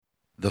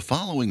The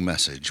following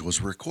message was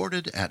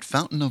recorded at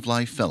Fountain of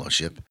Life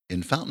Fellowship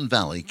in Fountain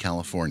Valley,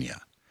 California.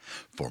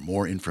 For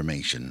more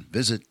information,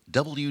 visit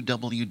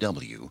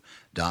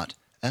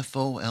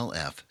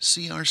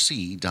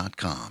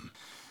www.folfcrc.com.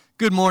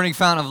 Good morning,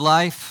 Fountain of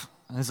Life.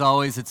 As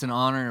always, it's an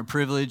honor and a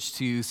privilege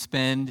to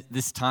spend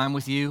this time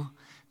with you.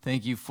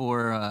 Thank you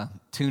for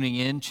tuning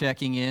in,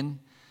 checking in.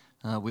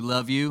 We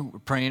love you. We're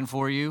praying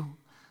for you.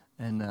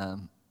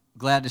 And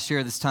glad to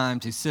share this time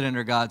to sit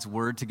under God's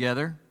Word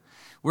together.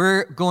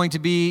 We're going to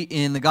be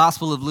in the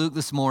Gospel of Luke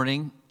this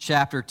morning,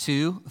 chapter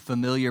 2, a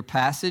familiar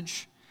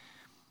passage.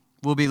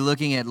 We'll be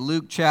looking at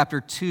Luke chapter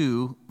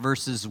 2,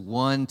 verses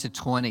 1 to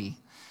 20.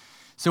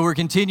 So we're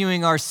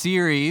continuing our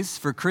series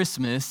for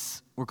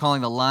Christmas. We're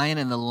calling The Lion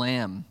and the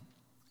Lamb.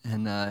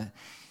 And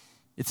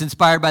it's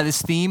inspired by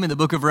this theme in the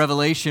book of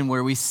Revelation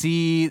where we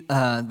see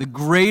the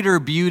greater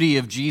beauty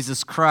of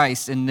Jesus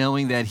Christ in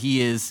knowing that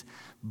he is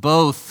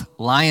both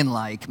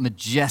lion-like,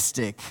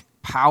 majestic,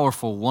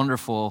 powerful,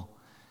 wonderful,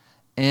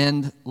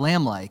 and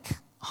lamb-like,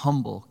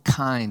 humble,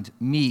 kind,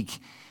 meek.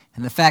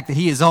 And the fact that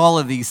he is all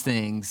of these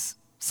things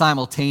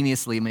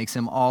simultaneously makes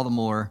him all the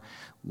more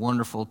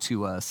wonderful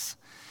to us.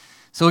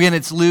 So again,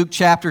 it's Luke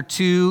chapter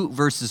 2,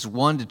 verses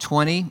 1 to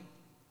 20.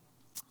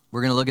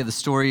 We're going to look at the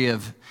story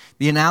of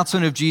the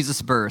announcement of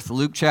Jesus' birth.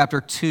 Luke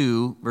chapter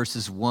 2,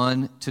 verses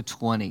 1 to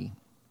 20.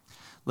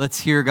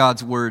 Let's hear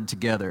God's word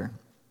together.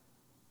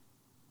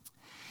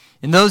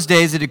 In those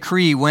days, a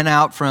decree went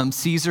out from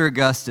Caesar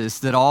Augustus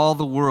that all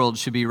the world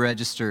should be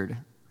registered.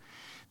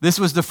 This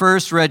was the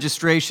first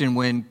registration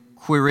when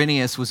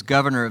Quirinius was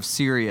governor of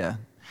Syria.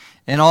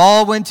 And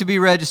all went to be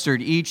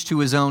registered, each to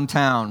his own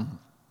town.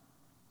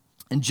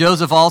 And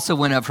Joseph also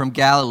went up from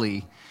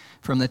Galilee,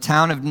 from the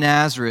town of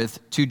Nazareth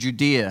to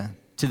Judea,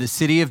 to the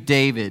city of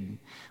David,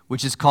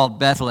 which is called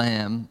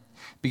Bethlehem,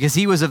 because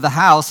he was of the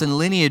house and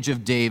lineage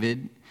of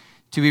David,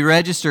 to be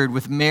registered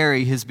with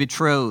Mary, his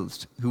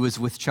betrothed, who was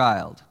with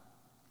child.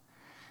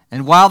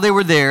 And while they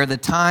were there, the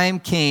time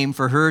came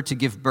for her to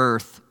give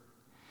birth.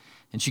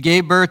 And she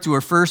gave birth to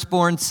her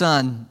firstborn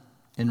son,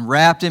 and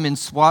wrapped him in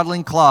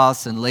swaddling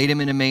cloths, and laid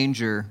him in a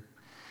manger,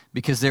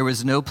 because there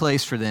was no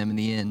place for them in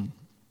the inn.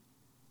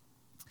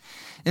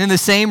 And in the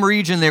same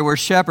region there were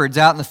shepherds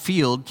out in the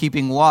field,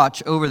 keeping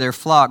watch over their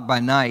flock by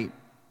night.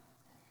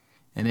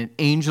 And an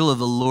angel of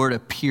the Lord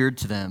appeared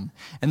to them,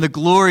 and the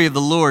glory of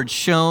the Lord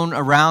shone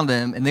around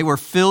them, and they were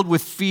filled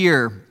with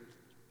fear.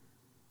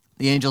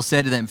 The angel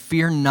said to them,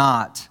 "Fear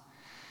not,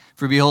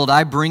 for behold,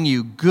 I bring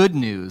you good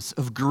news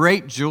of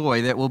great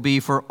joy that will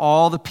be for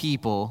all the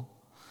people.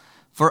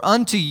 For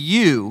unto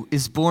you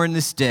is born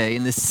this day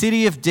in the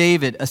city of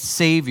David a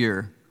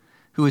Savior,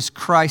 who is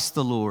Christ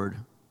the Lord.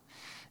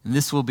 And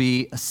this will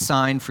be a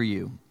sign for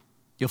you.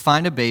 You'll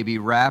find a baby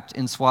wrapped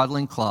in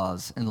swaddling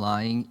cloths and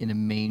lying in a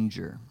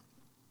manger."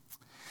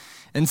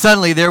 And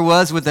suddenly there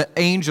was with the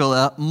angel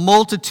a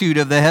multitude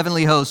of the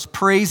heavenly hosts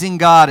praising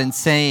God and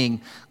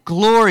saying,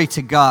 "Glory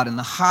to God in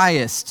the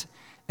highest,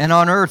 and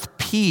on earth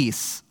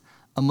peace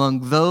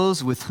among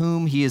those with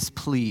whom he is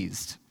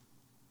pleased."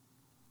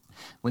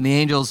 When the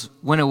angels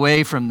went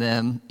away from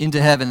them into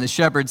heaven, the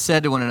shepherds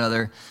said to one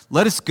another,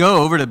 "Let us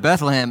go over to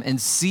Bethlehem and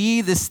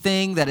see this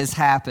thing that has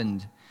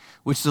happened,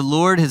 which the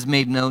Lord has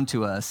made known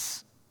to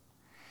us."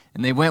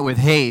 And they went with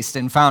haste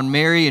and found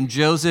Mary and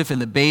Joseph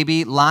and the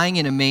baby lying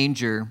in a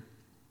manger.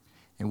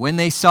 And when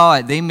they saw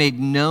it, they made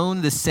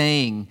known the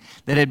saying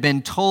that had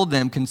been told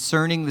them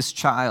concerning this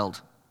child.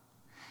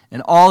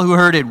 And all who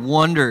heard it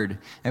wondered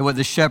at what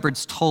the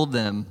shepherds told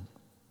them.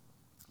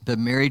 But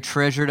Mary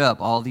treasured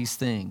up all these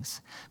things,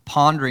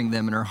 pondering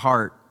them in her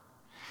heart.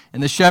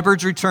 And the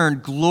shepherds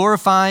returned,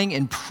 glorifying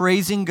and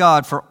praising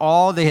God for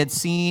all they had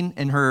seen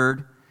and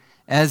heard,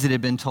 as it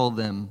had been told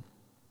them.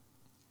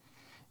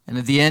 And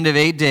at the end of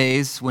 8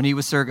 days, when he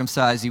was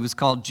circumcised, he was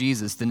called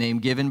Jesus, the name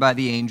given by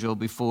the angel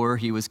before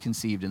he was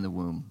conceived in the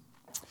womb.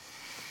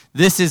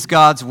 This is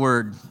God's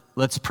word.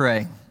 Let's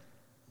pray.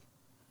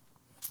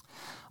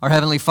 Our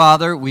Heavenly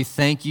Father, we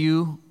thank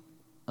you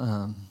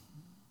that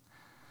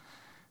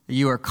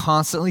you are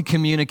constantly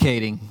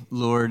communicating,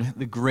 Lord.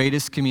 The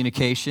greatest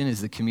communication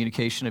is the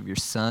communication of your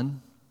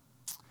Son,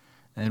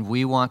 and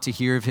we want to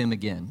hear of him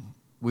again.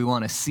 We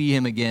want to see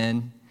him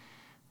again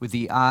with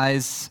the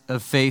eyes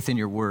of faith in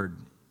your word.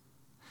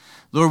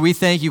 Lord, we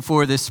thank you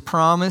for this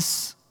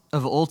promise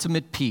of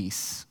ultimate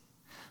peace.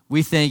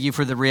 We thank you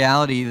for the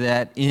reality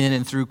that in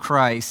and through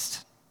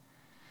Christ,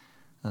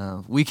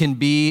 we can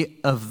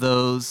be of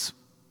those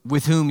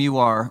with whom you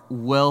are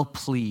well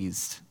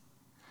pleased.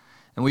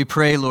 And we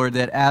pray, Lord,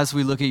 that as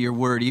we look at your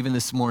word, even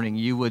this morning,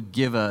 you would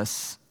give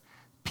us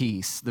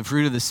peace. The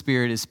fruit of the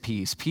Spirit is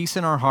peace. Peace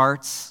in our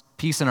hearts,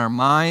 peace in our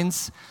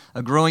minds,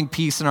 a growing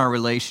peace in our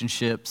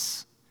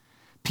relationships,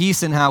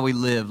 peace in how we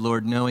live,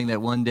 Lord, knowing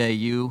that one day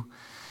you,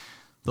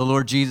 the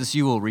Lord Jesus,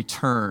 you will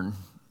return,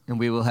 and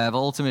we will have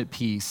ultimate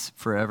peace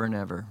forever and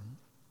ever.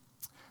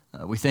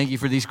 We thank you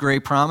for these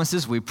great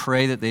promises. We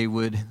pray that they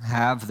would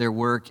have their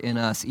work in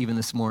us even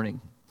this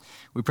morning.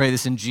 We pray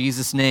this in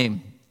Jesus'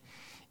 name.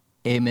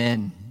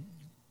 Amen.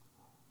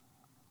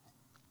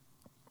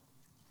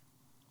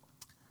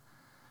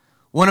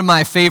 One of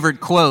my favorite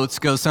quotes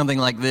goes something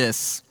like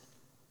this: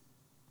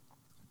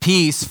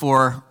 "Peace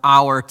for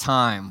our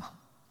time."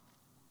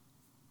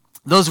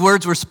 Those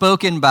words were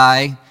spoken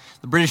by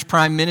the British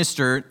Prime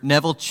Minister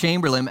Neville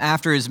Chamberlain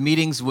after his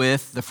meetings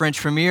with the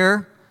French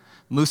Premier,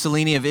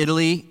 Mussolini of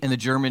Italy, and the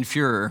German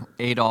Führer,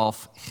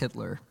 Adolf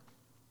Hitler.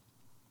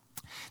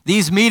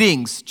 "These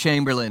meetings,"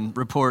 Chamberlain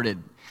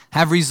reported,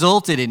 "have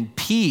resulted in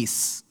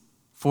peace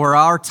for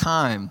our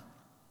time."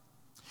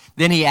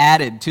 Then he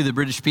added to the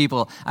British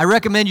people, "I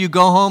recommend you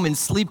go home and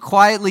sleep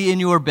quietly in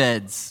your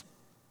beds."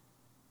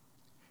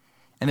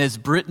 And as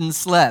Britain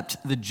slept,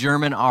 the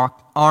German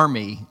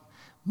army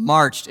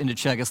marched into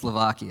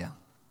Czechoslovakia.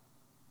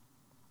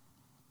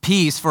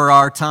 Peace for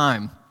our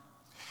time.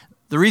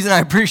 The reason I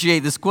appreciate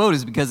this quote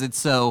is because it's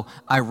so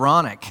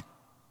ironic.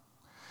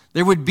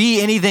 There would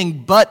be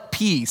anything but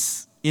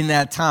peace in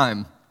that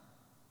time.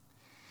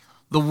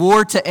 The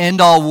war to end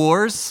all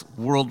wars,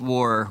 World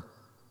War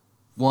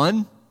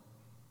I,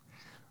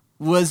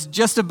 was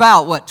just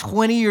about,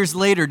 20 years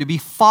later to be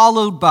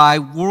followed by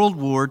World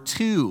War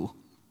II.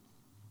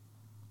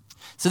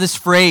 So this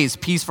phrase,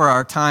 peace for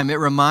our time, it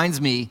reminds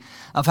me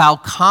of how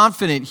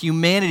confident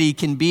humanity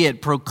can be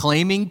at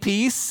proclaiming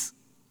peace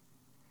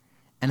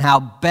and how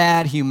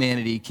bad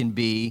humanity can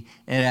be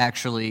at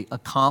actually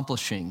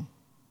accomplishing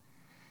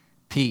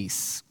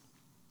peace.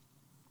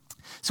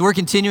 So we're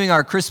continuing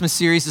our Christmas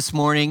series this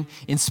morning,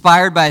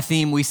 inspired by a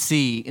theme we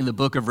see in the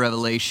book of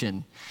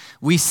Revelation.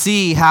 We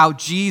see how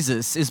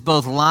Jesus is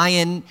both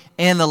Lion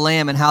and the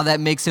Lamb, and how that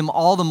makes him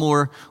all the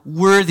more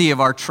worthy of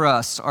our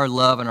trust, our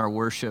love, and our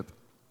worship.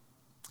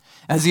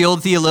 As the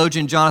old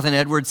theologian Jonathan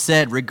Edwards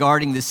said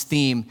regarding this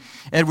theme,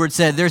 Edwards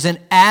said, "There's an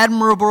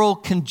admirable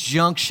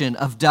conjunction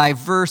of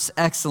diverse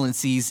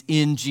excellencies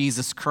in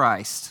Jesus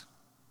Christ."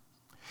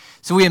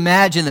 So we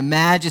imagine the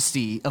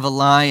majesty of a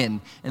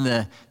lion and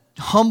the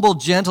humble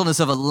gentleness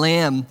of a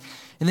lamb,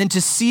 and then to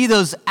see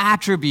those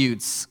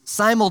attributes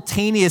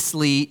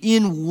simultaneously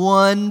in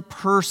one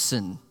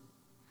person.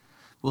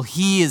 Well,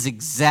 he is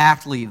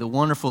exactly the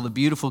wonderful, the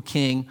beautiful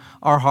King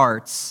our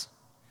hearts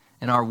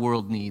and our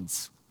world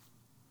needs.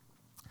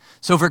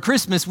 So for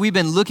Christmas, we've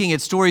been looking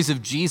at stories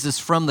of Jesus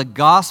from the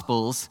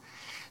Gospels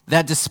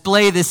that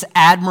display this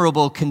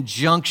admirable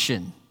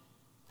conjunction,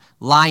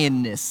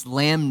 lionness,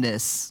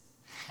 lambness.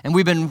 And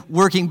we've been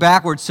working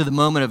backwards to the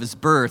moment of his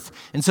birth.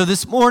 And so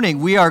this morning,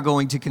 we are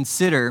going to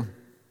consider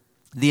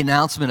the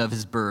announcement of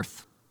his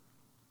birth.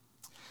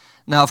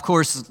 Now, of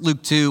course,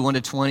 Luke 2,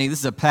 1-20, this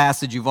is a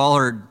passage you've all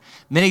heard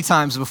many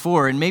times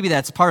before, and maybe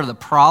that's part of the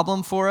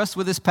problem for us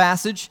with this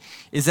passage,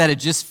 is that it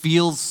just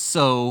feels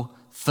so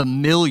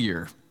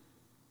familiar.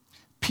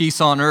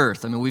 Peace on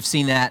earth. I mean, we've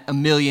seen that a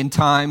million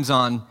times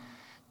on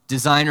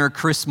designer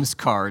Christmas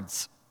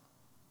cards.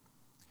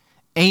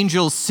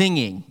 Angels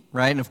singing,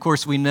 right? And of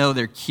course, we know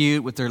they're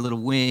cute with their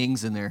little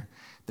wings and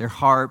their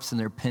harps and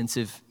their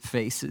pensive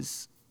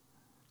faces.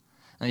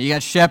 Now, you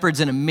got shepherds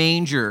in a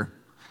manger.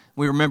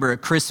 We remember a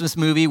Christmas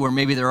movie where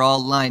maybe they're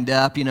all lined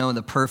up, in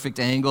the perfect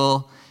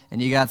angle,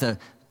 and you got the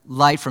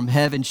light from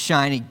heaven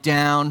shining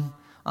down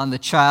on the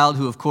child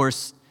who, of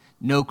course,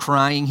 no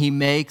crying he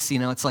makes.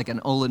 It's like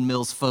an Olin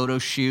Mills photo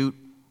shoot.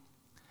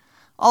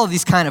 All of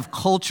these kind of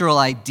cultural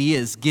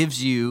ideas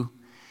gives you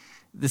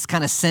this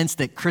kind of sense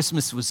that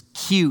Christmas was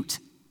cute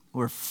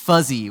or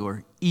fuzzy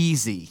or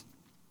easy.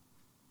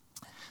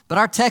 But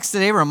our text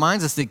today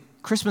reminds us that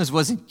Christmas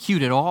wasn't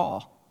cute at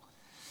all.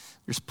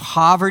 There's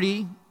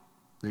poverty,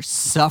 there's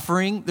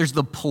suffering, there's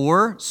the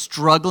poor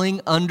struggling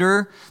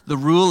under the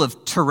rule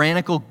of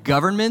tyrannical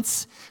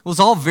governments. It was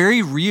all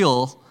very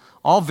real,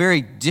 all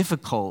very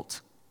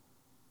difficult.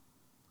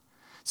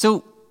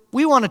 So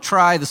we want to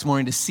try this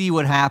morning to see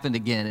what happened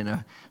again in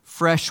a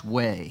fresh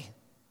way.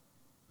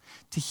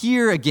 To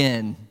hear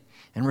again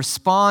and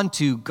respond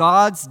to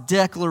God's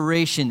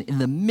declaration in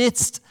the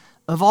midst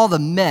of all the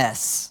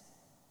mess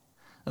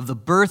of the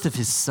birth of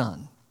his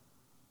son,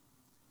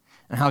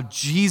 and how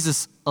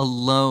Jesus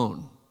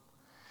alone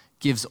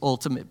gives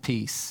ultimate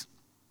peace.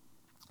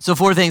 So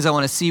 4 things I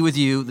want to see with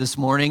you this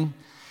morning: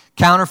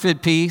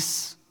 counterfeit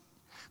peace,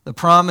 the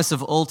promise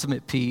of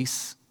ultimate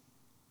peace,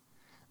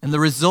 and the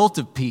result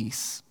of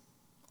peace,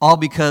 all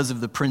because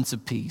of the Prince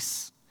of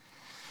Peace.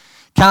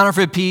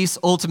 Counterfeit peace,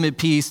 ultimate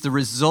peace, the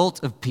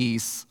result of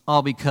peace,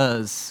 all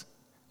because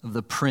of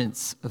the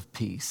Prince of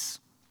Peace.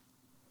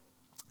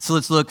 So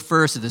let's look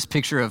first at this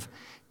picture of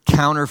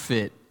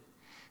counterfeit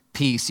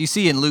peace. You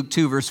see in Luke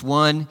 2, verse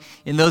 1,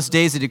 "In those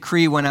days a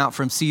decree went out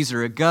from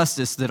Caesar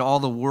Augustus that all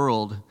the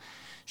world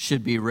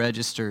should be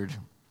registered."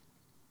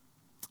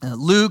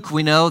 Luke,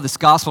 we know, this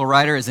gospel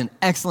writer, is an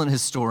excellent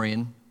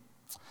historian.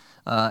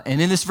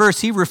 And in this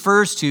verse, he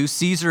refers to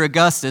Caesar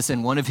Augustus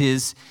and one of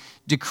his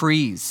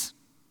decrees.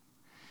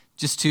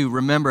 Just to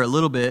remember a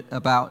little bit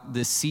about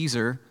this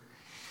Caesar,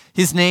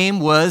 his name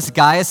was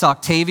Gaius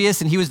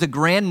Octavius, and he was the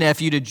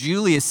grandnephew to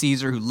Julius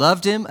Caesar, who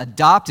loved him,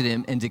 adopted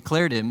him, and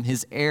declared him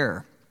his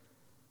heir.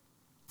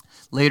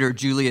 Later,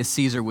 Julius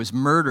Caesar was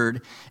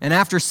murdered, and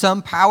after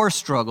some power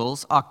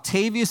struggles,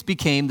 Octavius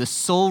became the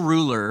sole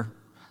ruler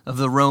of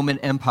the Roman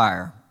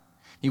Empire.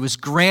 He was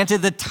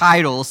granted the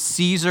title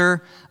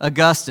Caesar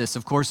Augustus.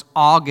 Of course,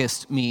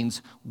 August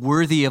means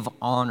worthy of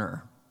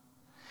honor.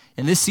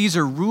 And this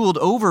Caesar ruled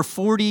over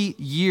 40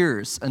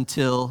 years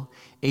until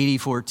AD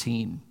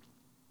 14.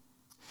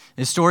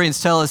 Historians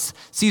tell us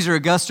Caesar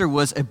Augustus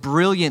was a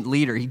brilliant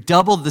leader. He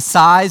doubled the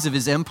size of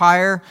his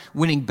empire,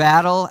 winning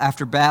battle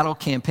after battle,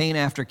 campaign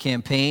after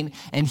campaign,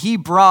 and he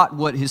brought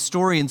what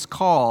historians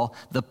call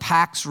the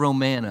Pax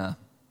Romana,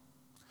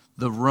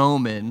 the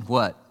Roman,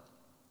 what?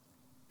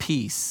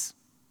 Peace.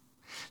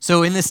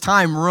 So in this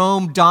time,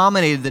 Rome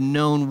dominated the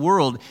known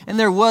world, and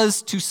there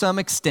was, to some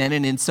extent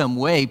and in some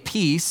way,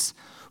 peace.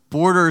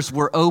 Borders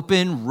were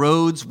open,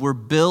 roads were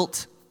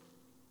built.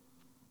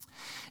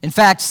 In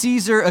fact,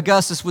 Caesar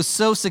Augustus was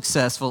so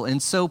successful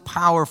and so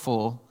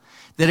powerful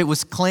that it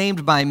was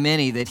claimed by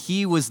many that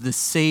he was the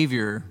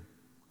savior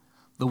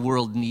the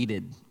world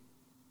needed.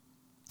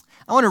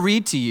 I want to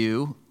read to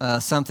you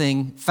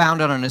something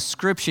found on an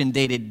inscription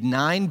dated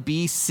 9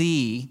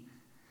 BC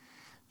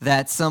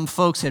that some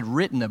folks had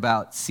written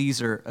about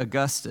Caesar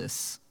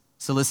Augustus.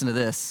 So listen to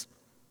this.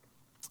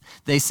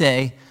 They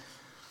say,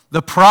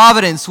 "The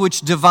providence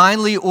which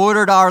divinely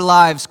ordered our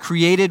lives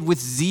created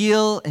with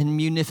zeal and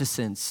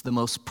munificence the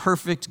most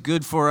perfect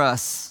good for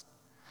us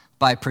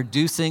by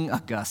producing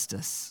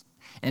Augustus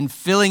and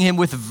filling him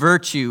with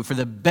virtue for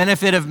the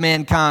benefit of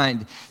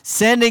mankind,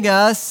 sending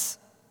us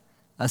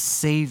a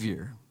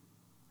Savior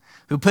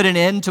who put an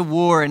end to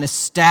war and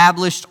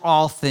established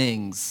all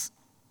things.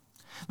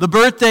 The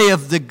birthday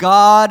of the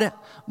God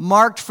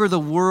marked for the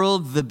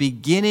world the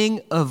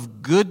beginning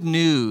of good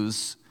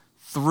news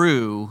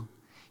through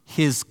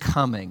his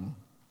coming."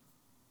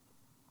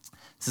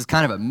 This is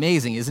kind of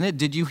amazing, isn't it?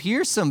 Did you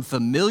hear some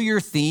familiar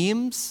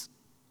themes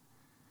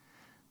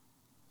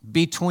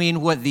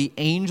between what the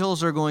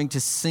angels are going to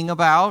sing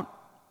about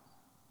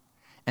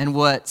and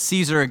what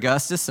Caesar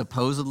Augustus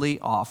supposedly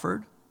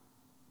offered?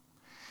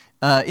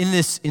 In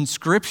this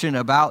inscription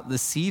about the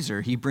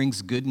Caesar, he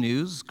brings good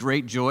news,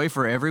 great joy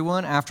for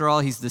everyone. After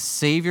all, he's the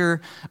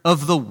savior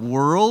of the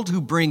world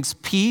who brings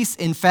peace.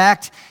 In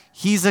fact,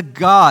 he's a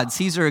god.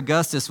 Caesar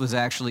Augustus was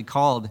actually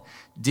called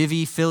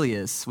Divi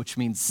Filius, which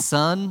means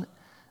son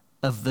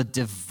of the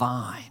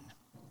divine.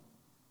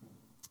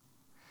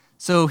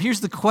 So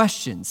here's the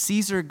question.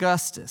 Caesar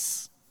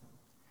Augustus,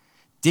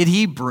 did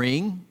he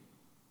bring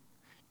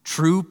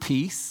true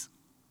peace?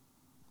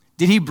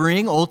 Did he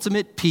bring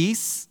ultimate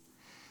peace?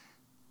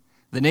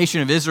 The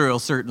nation of Israel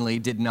certainly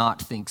did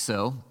not think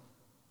so.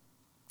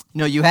 You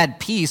know, you had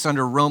peace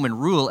under Roman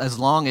rule as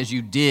long as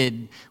you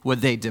did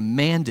what they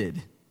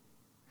demanded.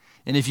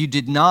 And if you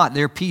did not,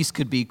 their peace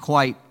could be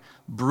quite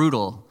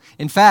brutal.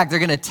 In fact, they're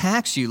going to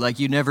tax you like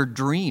you never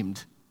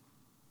dreamed.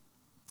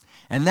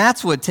 And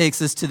that's what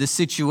takes us to the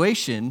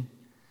situation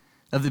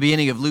of the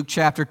beginning of Luke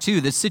chapter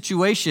 2, the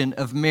situation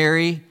of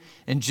Mary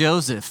and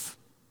Joseph.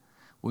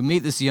 We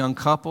meet this young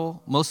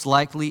couple, most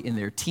likely in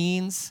their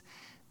teens.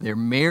 They're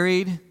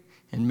married,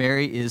 and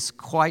Mary is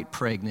quite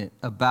pregnant,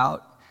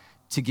 about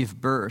to give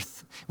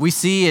birth. We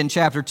see in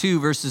chapter 2,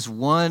 verses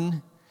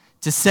 1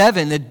 to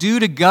 7, that due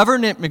to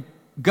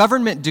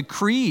government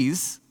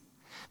decrees,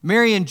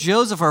 Mary and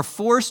Joseph are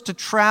forced to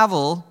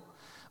travel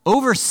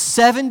over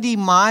 70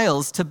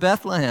 miles to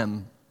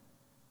Bethlehem.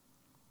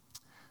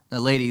 Now,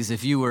 ladies,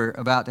 if you were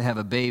about to have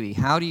a baby,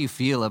 how do you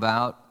feel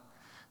about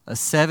a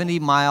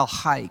 70-mile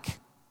hike?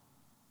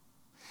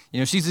 You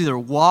know, she's either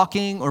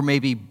walking or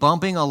maybe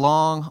bumping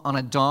along on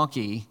a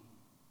donkey,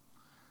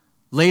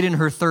 late in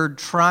her third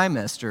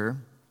trimester,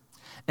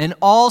 and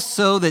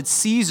also that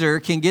Caesar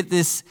can get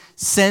this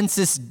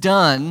census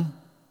done,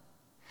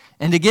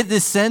 and to get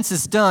this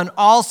census done,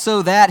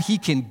 also that he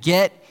can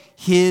get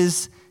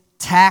his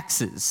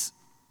taxes.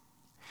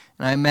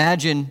 And I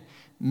imagine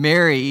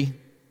Mary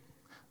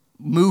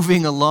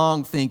moving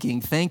along thinking,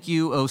 "Thank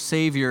you, O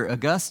Savior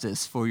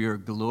Augustus, for your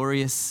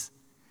glorious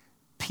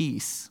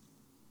peace."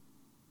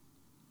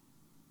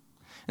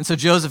 And so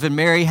Joseph and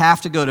Mary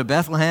have to go to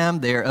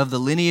Bethlehem. They're of the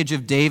lineage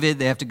of David.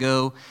 They have to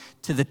go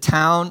to the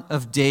town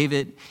of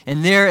David.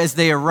 And there, as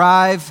they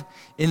arrive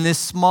in this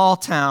small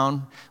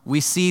town, we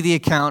see the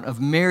account of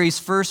Mary's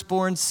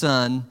firstborn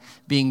son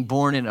being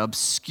born in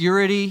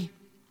obscurity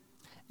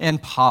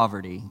and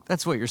poverty.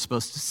 That's what you're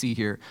supposed to see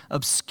here.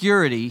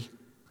 Obscurity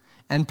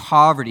and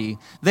poverty.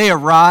 They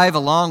arrive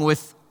along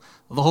with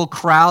the whole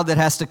crowd that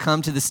has to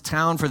come to this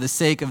town for the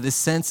sake of this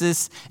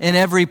census, and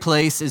every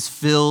place is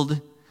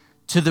filled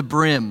to the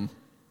brim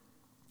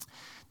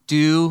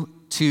due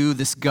to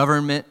this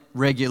government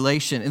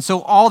regulation. And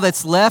so all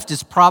that's left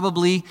is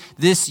probably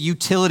this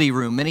utility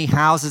room. Many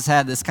houses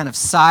had this kind of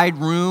side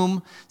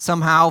room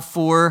somehow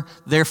for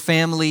their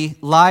family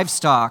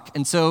livestock.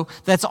 And so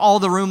that's all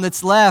the room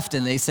that's left.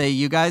 And they say,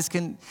 you guys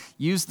can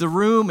use the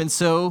room. And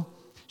so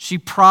she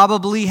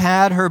probably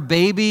had her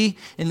baby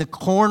in the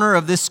corner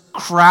of this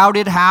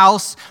crowded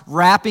house,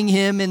 wrapping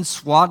him in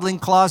swaddling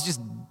cloths, just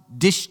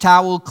dish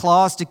towel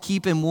cloths to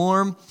keep him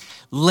warm,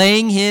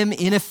 laying him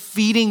in a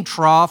feeding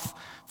trough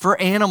for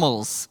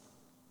animals.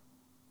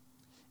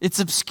 It's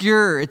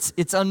obscure,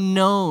 it's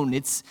unknown,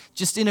 it's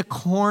just in a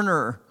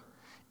corner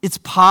It's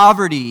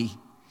poverty.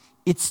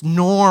 It's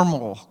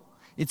normal.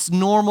 It's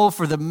normal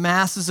for the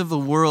masses of the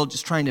world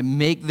just trying to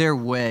make their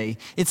way.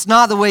 It's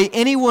not the way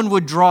anyone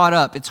would draw it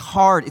up. It's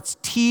hard. It's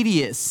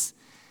tedious.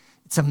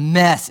 It's a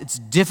mess. It's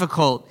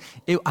difficult.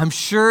 I'm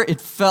sure it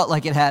felt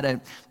like it had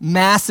a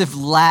massive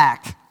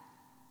lack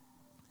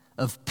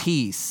of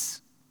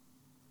peace.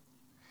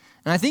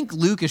 And I think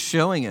Luke is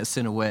showing us,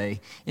 in a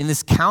way, in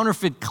this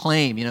counterfeit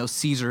claim,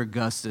 Caesar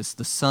Augustus,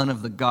 the son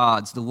of the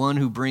gods, the one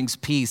who brings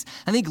peace.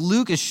 I think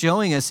Luke is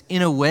showing us,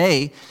 in a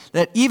way,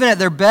 that even at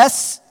their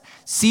best,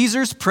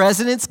 Caesar's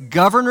presidents,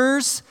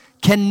 governors,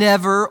 can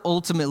never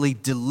ultimately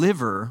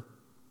deliver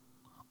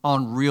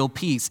on real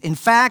peace. In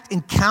fact,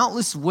 in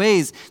countless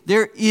ways,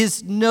 there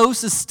is no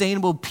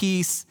sustainable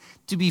peace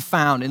to be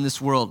found in this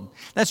world.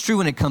 That's true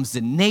when it comes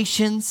to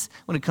nations,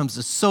 when it comes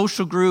to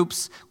social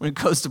groups, when it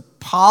comes to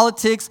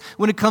politics,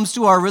 when it comes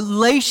to our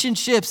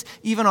relationships,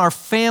 even our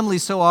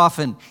families so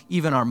often,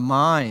 even our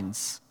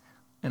minds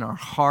and our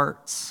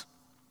hearts.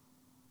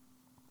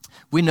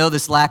 We know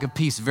this lack of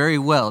peace very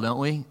well, don't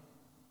we,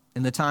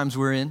 in the times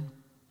we're in?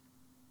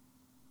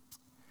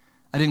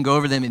 I didn't go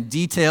over them in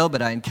detail,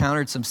 but I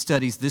encountered some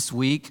studies this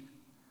week.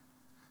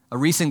 A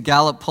recent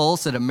Gallup poll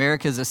said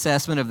America's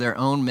assessment of their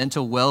own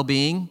mental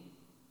well-being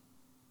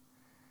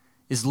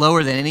is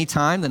lower than any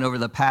time than over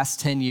the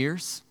past 10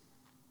 years.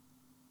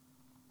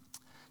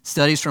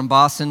 Studies from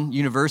Boston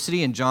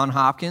University and Johns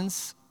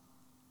Hopkins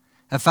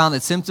have found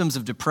that symptoms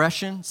of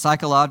depression,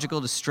 psychological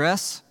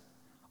distress,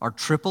 are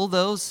triple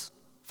those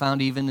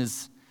found even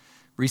as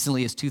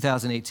recently as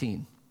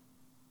 2018.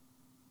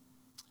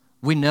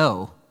 We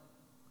know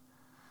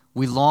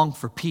we long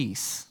for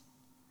peace,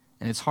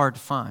 and it's hard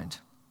to find.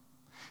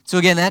 So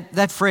again,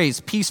 that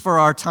phrase, peace for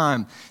our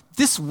time,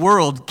 this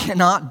world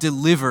cannot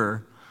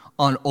deliver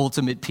on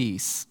ultimate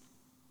peace.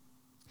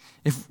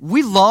 If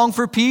we long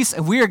for peace,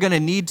 and we are going to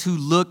need to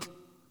look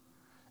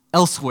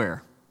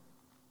elsewhere.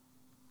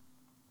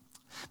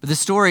 But the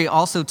story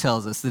also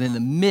tells us that in the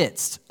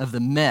midst of the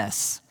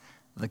mess,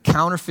 the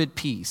counterfeit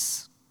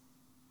peace,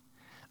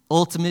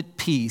 ultimate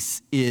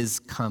peace is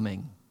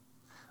coming.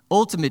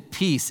 Ultimate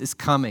peace is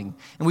coming.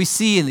 And we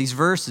see in these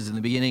verses in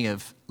the beginning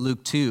of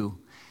Luke 2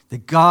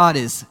 that God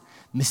is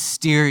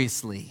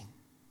mysteriously,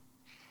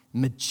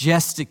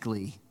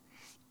 majestically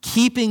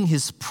keeping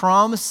his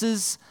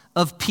promises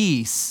of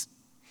peace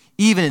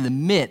even in the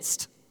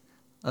midst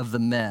of the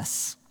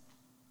mess.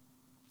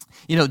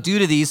 Due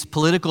to these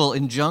political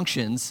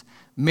injunctions,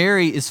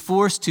 Mary is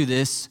forced to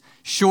this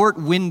short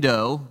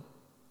window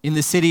in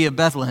the city of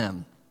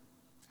Bethlehem.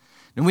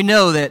 And we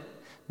know that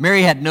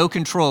Mary had no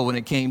control when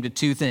it came to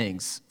two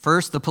things.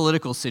 First, the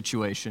political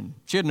situation.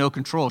 She had no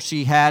control.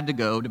 She had to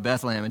go to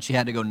Bethlehem, and she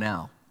had to go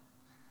now.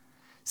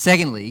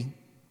 Secondly,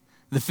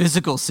 the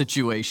physical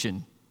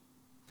situation.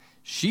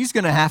 She's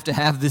going to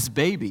have this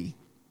baby,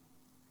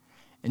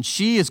 and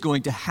she is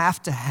going to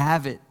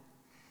have it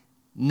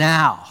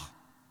now.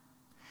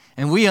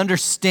 And we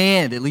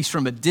understand, at least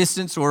from a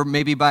distance or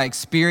maybe by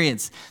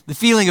experience, the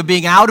feeling of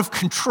being out of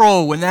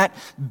control when that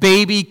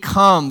baby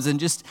comes, and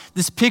just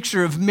this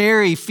picture of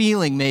Mary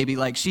feeling maybe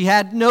like she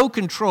had no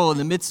control in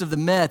the midst of the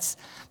mess,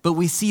 but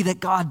we see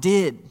that God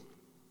did.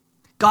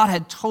 God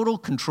had total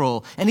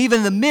control. And even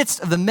in the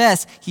midst of the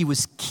mess, he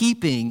was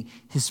keeping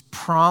his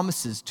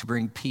promises to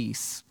bring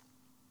peace.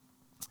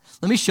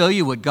 Let me show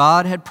you what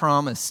God had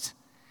promised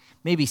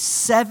maybe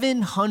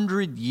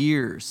 700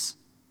 years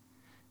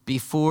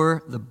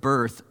before the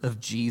birth of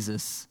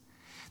Jesus.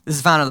 This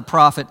is found in the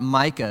prophet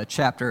Micah,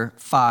 chapter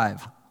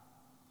 5.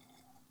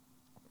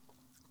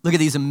 Look at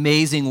these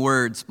amazing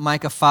words.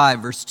 Micah 5,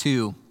 verse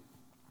 2.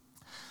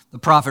 The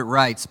prophet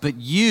writes, "But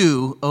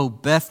you, O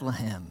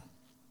Bethlehem,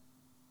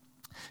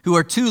 who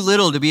are too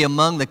little to be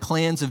among the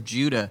clans of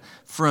Judah,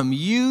 from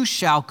you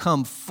shall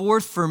come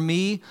forth for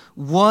me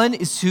one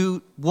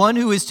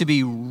who is to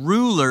be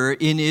ruler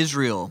in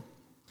Israel,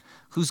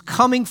 whose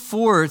coming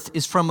forth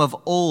is from of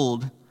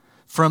old,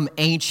 from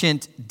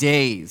ancient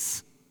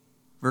days."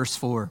 Verse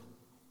 4.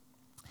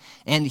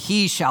 "And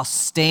he shall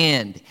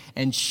stand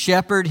and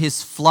shepherd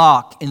his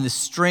flock in the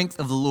strength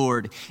of the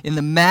Lord, in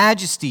the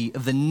majesty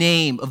of the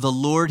name of the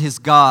Lord his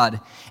God.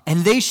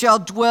 And they shall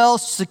dwell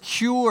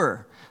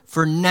secure,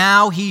 for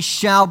now he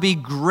shall be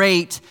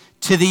great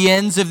to the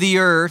ends of the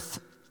earth,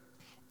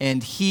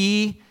 and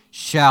he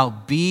shall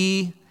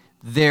be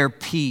their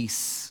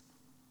peace."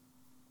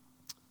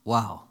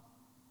 Wow.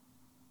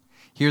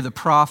 Here the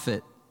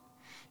prophet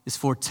is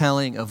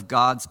foretelling of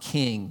God's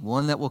king,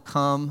 one that will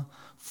come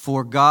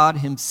for God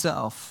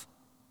himself.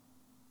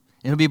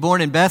 And he'll be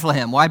born in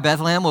Bethlehem. Why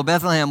Bethlehem? Well,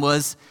 Bethlehem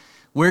was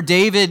where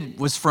David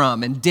was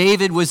from, and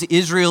David was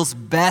Israel's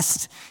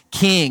best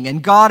king.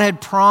 And God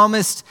had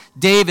promised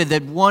David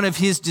that one of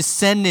his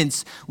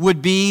descendants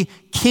would be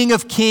King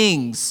of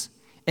Kings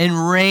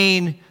and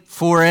reign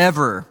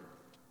forever.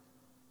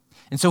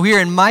 And so here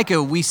in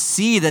Micah, we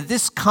see that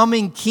this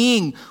coming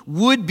king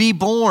would be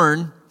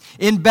born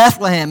in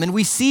Bethlehem, and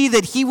we see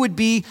that he would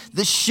be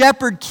the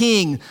shepherd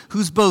king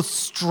who's both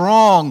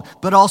strong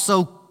but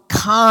also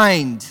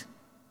kind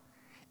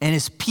and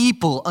his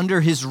people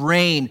under his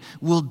reign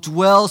will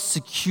dwell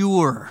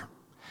secure.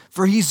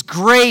 For he's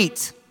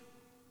great.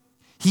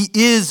 He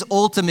is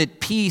ultimate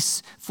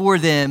peace for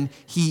them.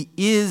 He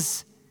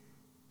is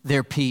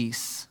their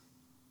peace.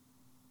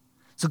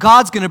 So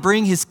God's going to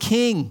bring his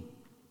king,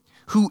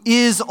 who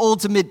is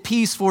ultimate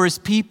peace for his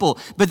people.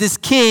 But this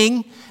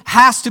king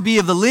has to be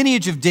of the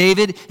lineage of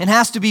David and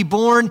has to be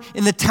born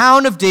in the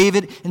town of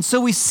David. And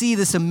so we see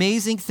this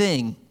amazing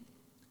thing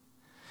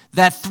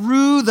that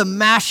through the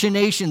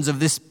machinations of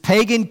this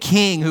pagan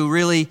king who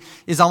really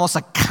is almost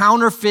a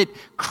counterfeit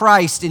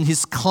Christ in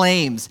his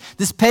claims,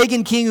 this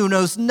pagan king who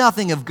knows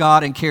nothing of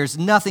God and cares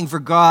nothing for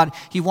God,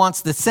 he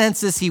wants the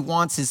census, he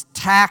wants his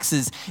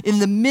taxes. In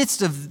the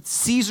midst of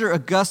Caesar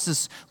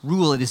Augustus'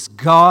 rule, it is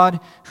God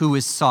who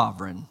is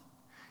sovereign.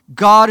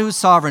 God who is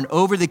sovereign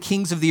over the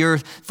kings of the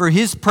earth for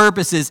his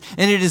purposes.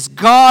 And it is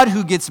God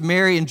who gets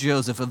Mary and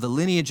Joseph of the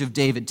lineage of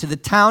David to the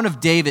town of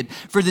David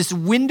for this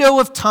window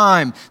of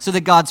time so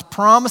that God's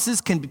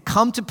promises can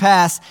come to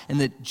pass and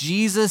that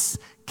Jesus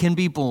can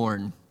be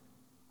born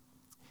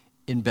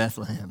in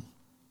Bethlehem.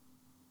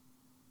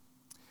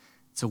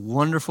 It's a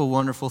wonderful,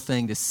 wonderful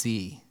thing to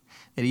see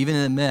that even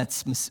in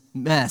the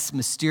mess,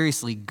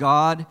 mysteriously,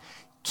 God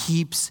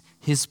keeps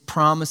his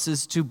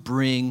promises to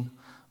bring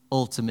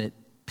ultimate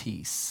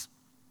peace.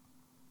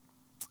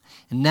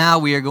 And now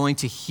we are going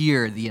to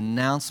hear the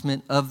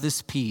announcement of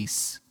this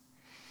peace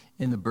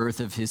in the birth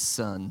of his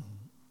son.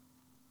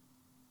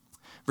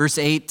 Verse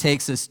 8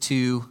 takes us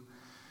to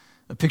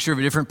a picture of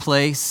a different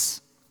place.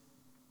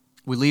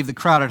 We leave the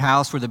crowded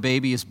house where the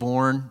baby is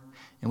born,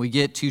 and we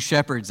get 2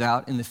 shepherds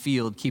out in the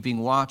field keeping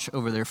watch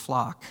over their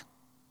flock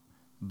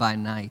by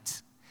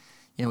night.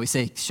 You know, we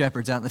say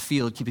shepherds out in the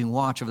field keeping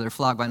watch over their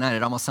flock by night.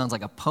 It almost sounds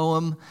like a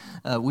poem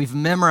we've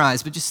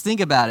memorized, but just think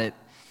about it.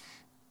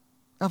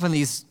 Up in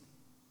these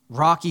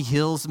rocky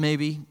hills,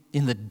 maybe,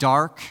 in the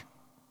dark,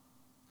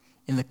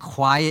 in the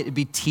quiet, it'd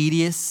be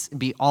tedious, it'd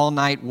be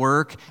all-night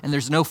work, and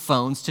there's no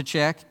phones to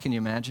check. Can you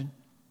imagine?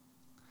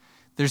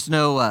 There's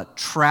no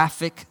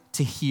traffic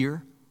to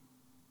hear.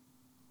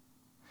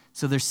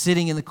 So they're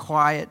sitting in the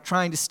quiet,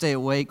 trying to stay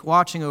awake,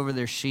 watching over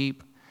their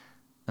sheep,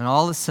 and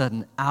all of a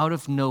sudden, out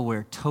of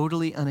nowhere,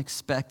 totally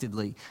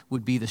unexpectedly,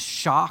 would be the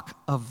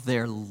shock of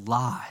their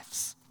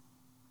lives.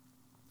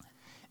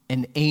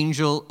 An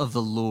angel of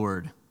the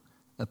Lord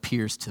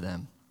appears to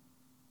them.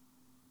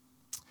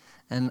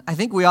 And I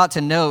think we ought to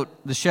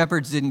note the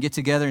shepherds didn't get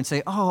together and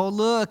say, "Oh,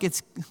 look,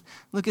 it's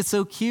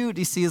so cute.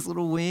 Do you see his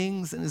little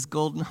wings and his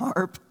golden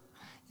harp?"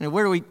 You know,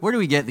 where do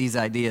we get these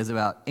ideas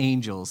about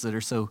angels that are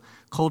so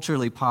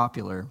culturally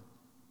popular?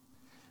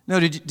 No,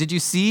 did you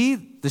see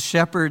the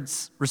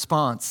shepherds'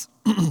 response?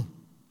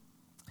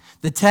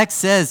 The text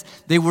says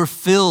they were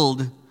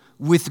filled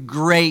with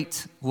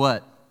great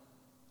what?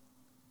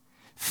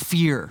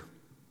 Fear.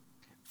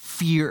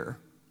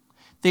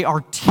 They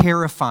are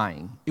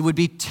terrifying. It would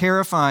be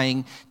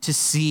terrifying to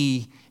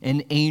see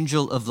an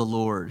angel of the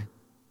Lord.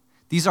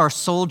 These are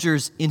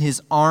soldiers in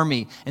his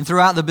army. And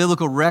throughout the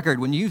biblical record,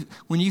 when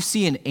you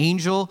see an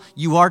angel,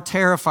 you are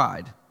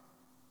terrified.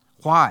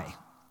 Why?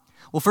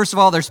 Well, first of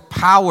all, there's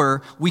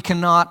power we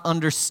cannot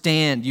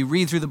understand. You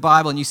read through the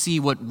Bible and you see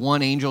what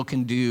one angel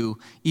can do,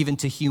 even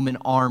to human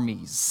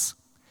armies.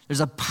 There's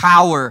a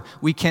power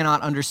we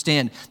cannot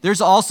understand. There's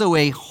also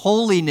a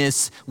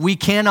holiness we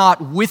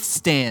cannot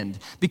withstand,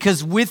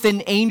 because with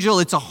an angel,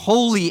 it's a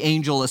holy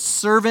angel, a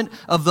servant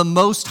of the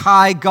Most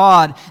High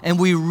God, and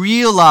we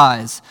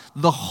realize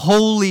the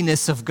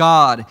holiness of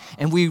God,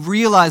 and we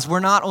realize we're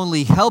not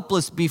only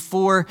helpless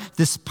before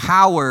this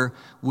power,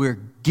 we're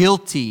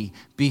guilty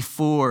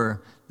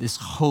before this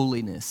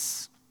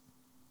holiness.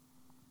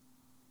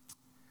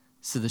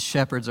 So the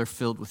shepherds are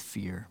filled with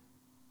fear.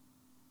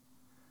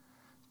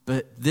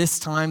 But this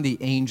time the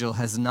angel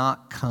has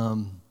not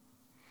come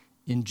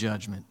in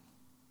judgment.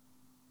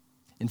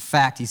 In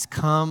fact, he's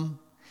come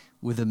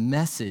with a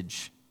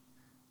message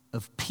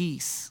of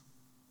peace.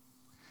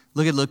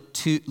 Look at Luke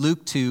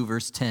 2,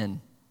 verse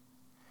 10.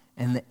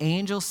 And the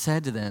angel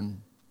said to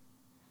them,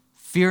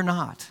 "Fear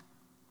not."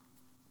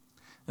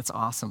 That's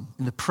awesome.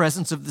 In the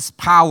presence of this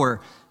power,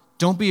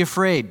 don't be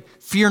afraid.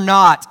 Fear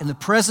not. In the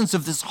presence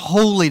of this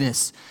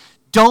holiness,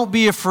 don't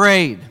be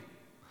afraid.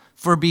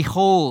 For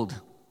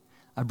behold,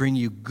 I bring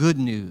you good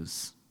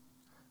news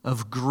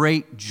of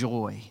great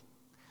joy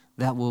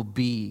that will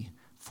be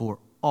for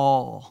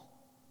all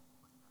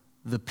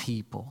the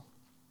people.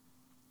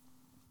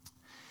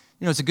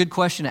 You know, it's a good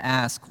question to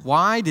ask.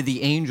 Why did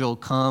the angel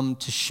come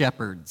to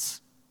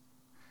shepherds?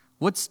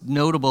 What's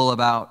notable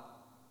about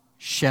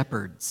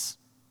shepherds?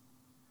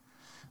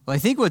 Well, I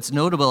think what's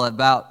notable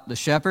about the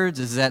shepherds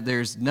is that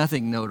there's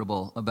nothing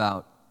notable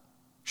about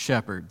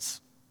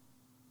shepherds.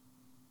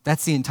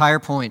 That's the entire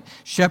point.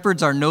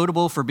 Shepherds are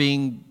notable for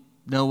being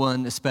no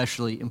one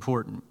especially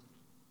important.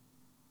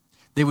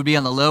 They would be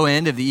on the low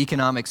end of the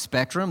economic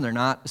spectrum. They're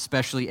not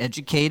especially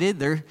educated.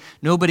 They're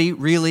nobody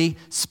really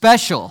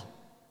special.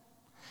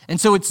 And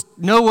so it's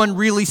no one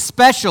really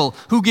special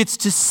who gets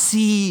to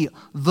see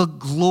the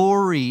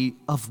glory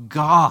of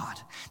God.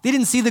 They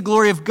didn't see the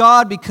glory of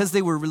God because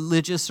they were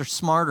religious or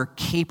smart or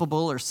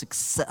capable or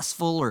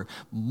successful or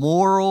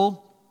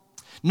moral.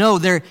 No,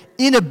 their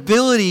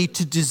inability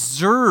to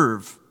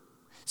deserve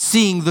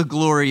seeing the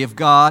glory of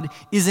God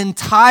is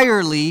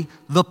entirely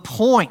the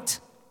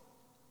point.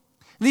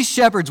 These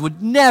shepherds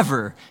would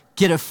never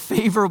get a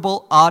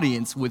favorable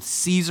audience with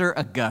Caesar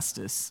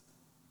Augustus.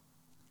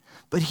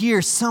 But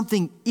here,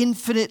 something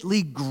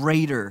infinitely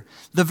greater,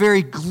 the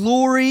very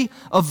glory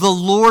of the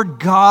Lord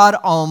God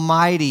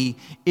Almighty,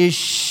 is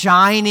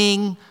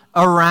shining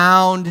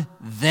around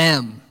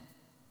them.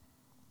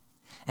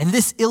 And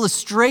this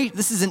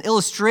is an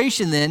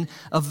illustration then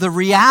of the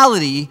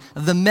reality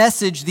of the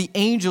message the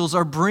angels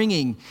are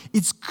bringing.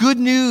 It's good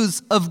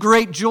news of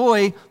great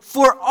joy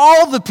for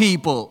all the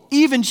people,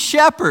 even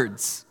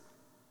shepherds,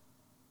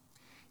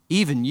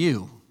 even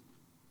you.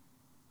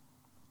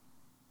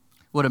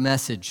 What a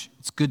message.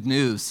 It's good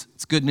news.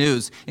 It's good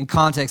news. In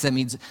context, that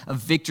means a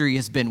victory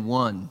has been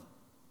won.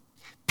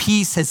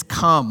 Peace has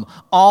come.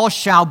 All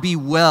shall be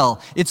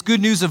well. It's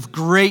good news of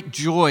great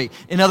joy.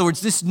 In other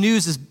words, this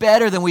news is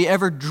better than we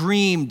ever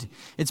dreamed.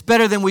 It's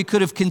better than we could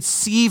have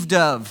conceived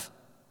of.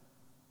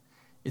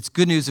 It's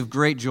good news of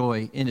great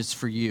joy, and it's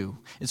for you.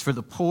 It's for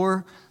the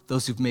poor,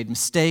 those who've made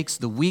mistakes,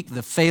 the weak,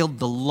 the failed,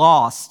 the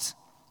lost.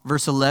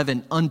 Verse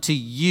 11, unto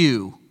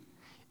you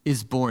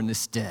is born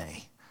this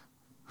day.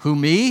 Who,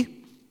 me?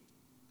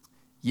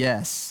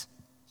 Yes,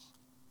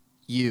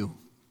 you.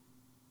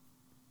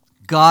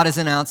 God is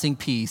announcing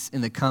peace in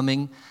the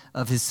coming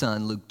of his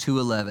Son, Luke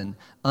 2:11.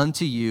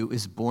 Unto you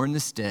is born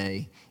this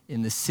day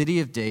in the city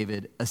of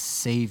David a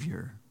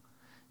Savior,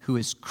 who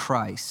is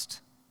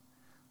Christ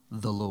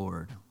the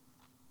Lord.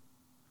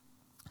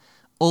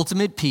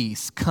 Ultimate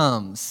peace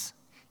comes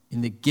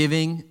in the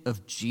giving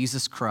of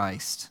Jesus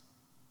Christ.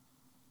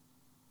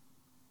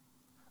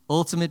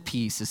 Ultimate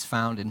peace is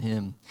found in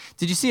him.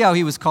 Did you see how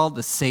he was called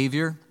the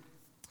Savior?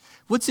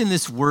 What's in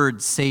this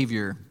word,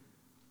 Savior?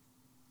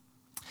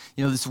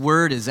 You know, this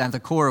word is at the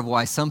core of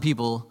why some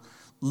people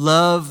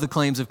love the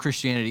claims of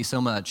Christianity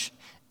so much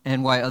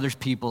and why other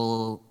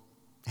people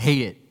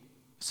hate it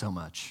so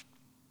much.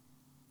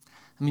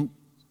 I mean,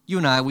 you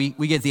and I, we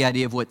get the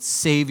idea of what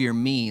Savior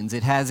means.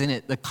 It has in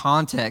it the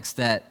context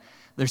that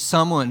there's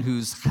someone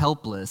who's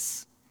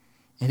helpless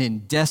and in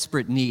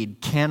desperate need,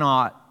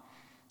 cannot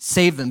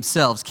save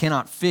themselves,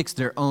 cannot fix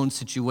their own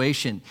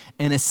situation.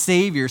 And a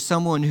Savior,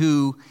 someone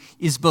who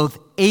is both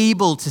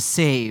able to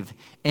save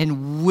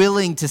and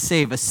willing to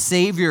save. A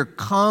Savior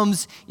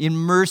comes in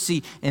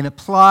mercy and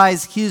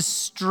applies his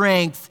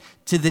strength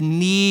to the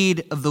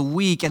need of the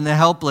weak and the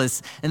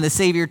helpless. And the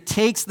Savior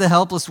takes the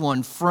helpless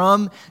one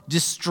from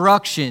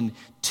destruction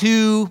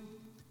to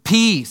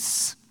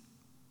peace.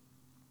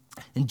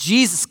 And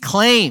Jesus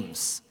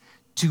claims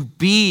to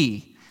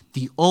be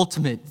the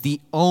ultimate, the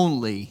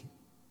only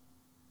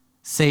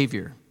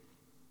Savior.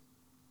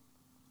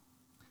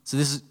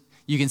 So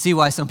you can see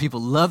why some people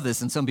love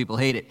this and some people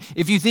hate it.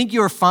 If you think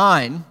you're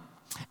fine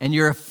and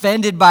you're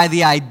offended by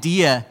the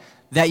idea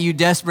that you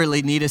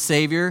desperately need a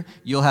Savior,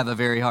 you'll have a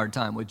very hard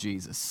time with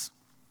Jesus.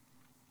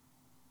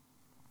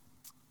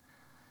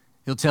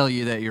 He'll tell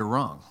you that you're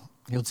wrong.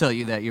 He'll tell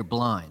you that you're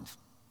blind.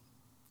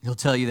 He'll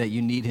tell you that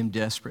you need him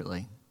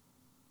desperately.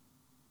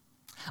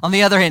 On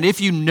the other hand, if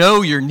you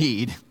know your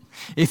need,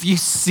 if you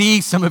see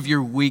some of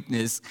your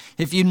weakness,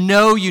 if you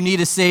know you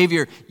need a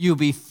Savior, you'll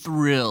be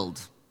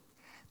thrilled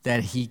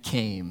that he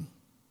came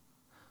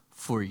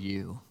for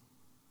you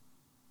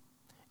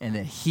and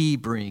that he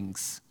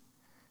brings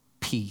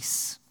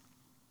peace.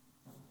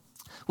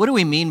 What do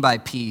we mean by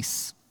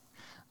peace?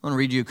 I want to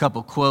read you a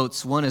couple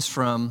quotes. One is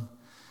from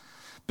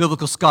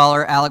biblical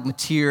scholar Alec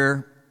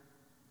Motyer.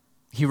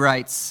 He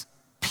writes,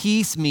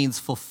 peace means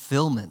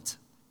fulfillment.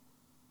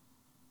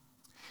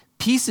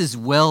 Peace is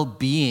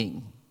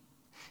well-being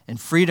and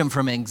freedom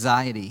from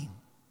anxiety.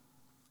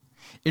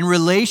 In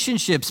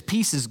relationships,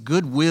 peace is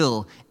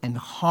goodwill and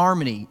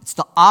harmony. It's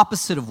the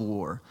opposite of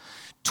war.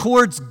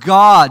 Towards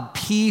God,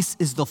 peace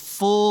is the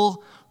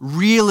full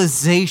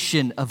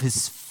realization of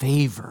his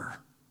favor.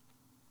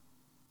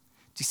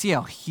 Do you see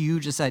how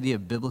huge this idea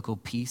of biblical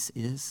peace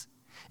is?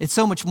 It's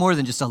so much more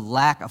than just a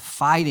lack of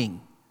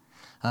fighting.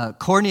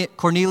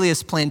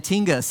 Cornelius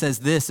Plantinga says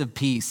this of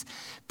peace.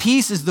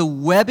 Peace is the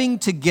webbing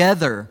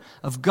together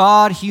of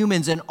God,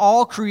 humans, and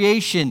all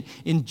creation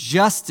in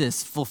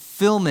justice,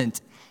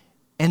 fulfillment,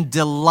 and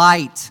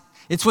delight.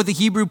 It's what the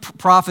Hebrew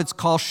prophets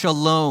call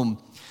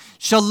shalom.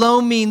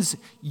 Shalom means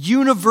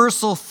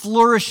universal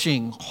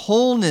flourishing,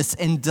 wholeness,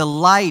 and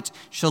delight.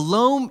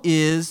 Shalom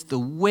is the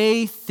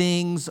way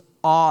things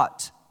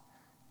ought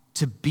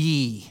to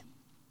be.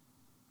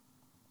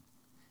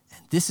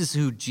 And this is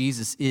who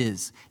Jesus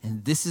is,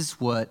 and this is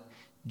what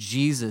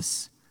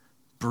Jesus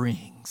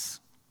brings.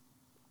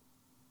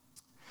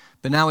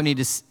 But now we need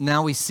to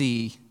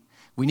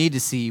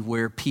see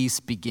where peace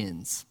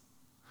begins,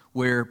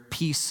 where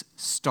peace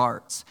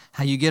starts,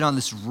 how you get on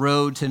this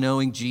road to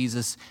knowing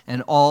Jesus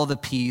and all the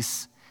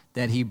peace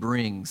that he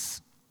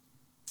brings.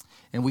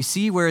 And we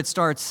see where it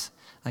starts,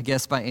 I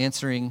guess, by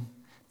answering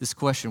this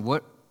question.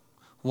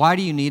 Why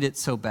do you need it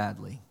so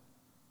badly?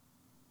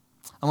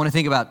 I want to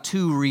think about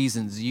 2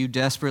 reasons you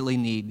desperately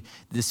need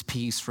this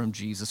peace from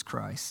Jesus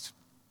Christ.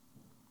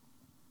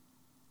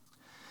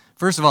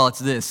 First of all, it's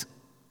this.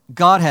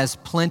 God has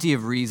plenty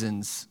of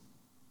reasons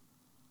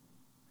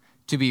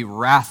to be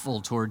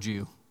wrathful towards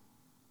you.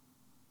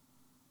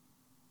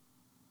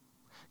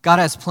 God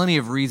has plenty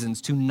of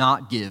reasons to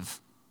not give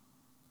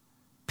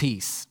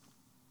peace.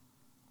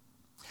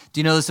 Do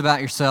you know this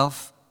about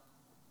yourself?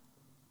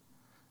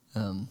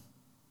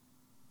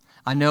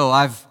 I know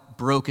I've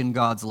broken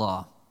God's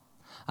law.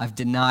 I've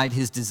denied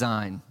his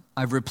design.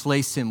 I've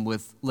replaced him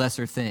with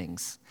lesser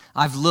things.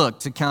 I've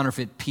looked to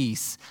counterfeit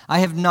peace. I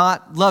have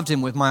not loved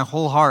him with my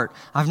whole heart.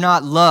 I've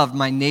not loved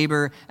my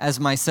neighbor as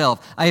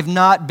myself. I have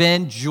not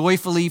been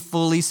joyfully,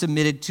 fully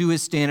submitted to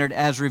his standard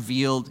as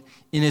revealed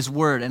in his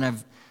word. And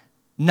I've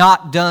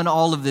not done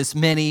all of this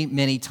many,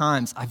 many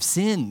times. I've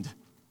sinned.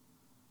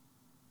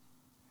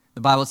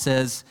 The Bible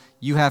says,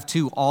 you have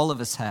too, all of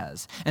us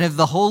has. And if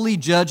the holy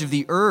judge of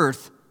the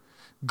earth,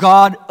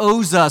 God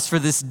owes us for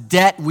this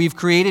debt we've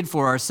created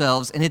for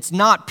ourselves, and it's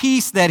not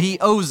peace that he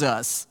owes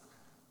us.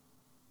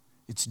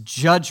 It's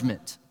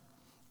judgment.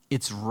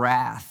 It's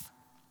wrath.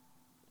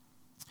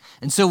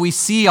 And so we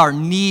see our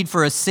need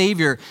for a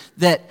Savior,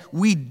 that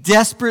we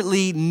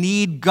desperately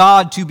need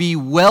God to be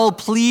well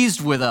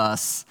pleased with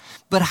us.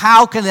 But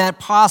how can that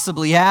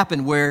possibly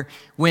happen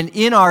when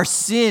in our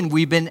sin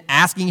we've been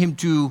asking him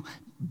to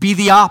be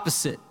the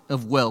opposite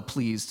of well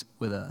pleased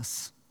with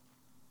us?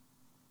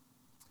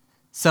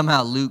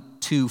 Somehow Luke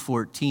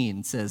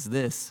 2:14 says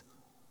this: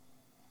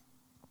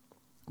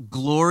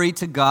 "Glory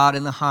to God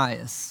in the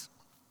highest,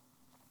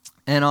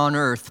 and on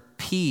earth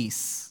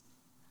peace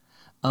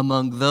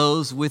among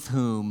those with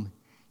whom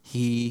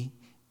he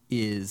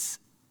is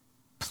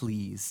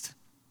pleased."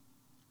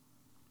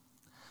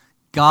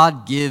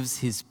 God gives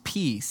his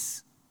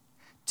peace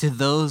to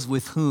those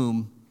with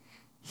whom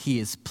he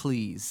is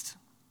pleased.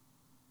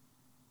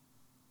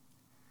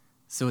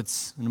 So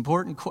it's an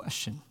important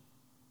question.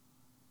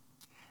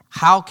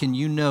 How can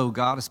you know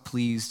God is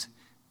pleased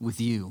with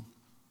you?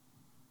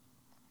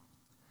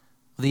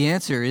 The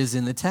answer is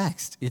in the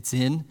text. It's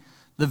in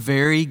the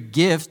very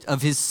gift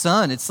of his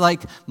Son. It's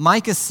like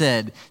Micah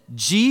said,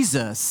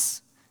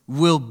 Jesus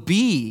will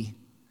be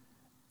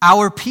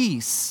our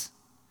peace.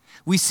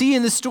 We see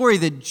in the story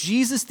that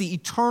Jesus, the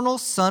eternal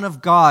Son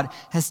of God,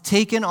 has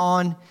taken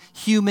on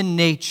human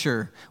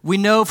nature. We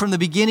know from the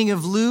beginning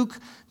of Luke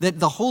that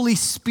the Holy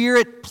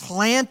Spirit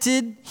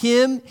planted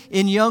him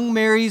in young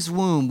Mary's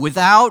womb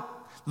without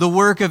the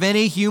work of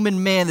any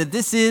human man, that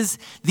this is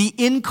the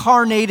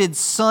incarnated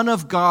Son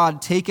of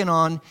God taken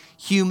on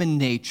human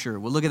nature.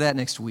 We'll look at that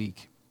next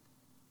week.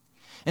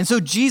 And so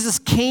Jesus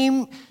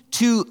came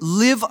to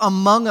live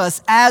among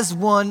us as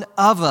one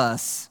of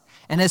us.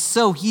 And as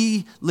so,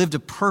 he lived a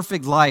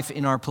perfect life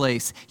in our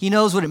place. He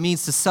knows what it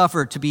means to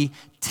suffer, to be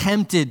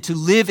tempted, to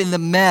live in the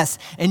mess.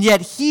 And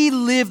yet he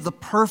lived the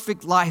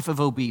perfect life of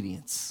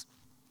obedience.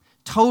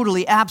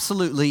 Totally,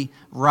 absolutely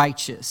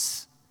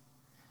righteous.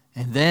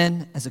 And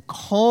then, as a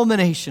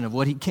culmination of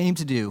what he came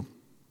to do,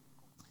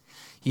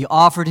 he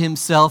offered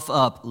himself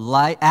up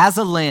as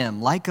a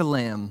lamb, like a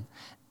lamb,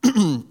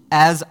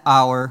 as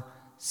our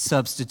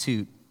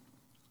substitute.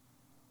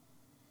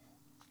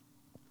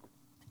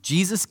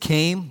 Jesus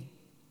came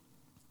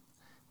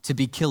to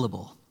be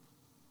killable.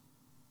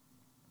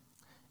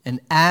 And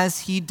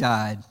as he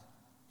died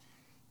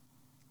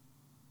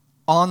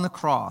on the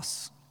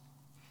cross,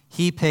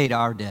 he paid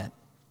our debt.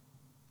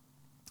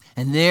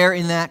 And there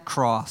in that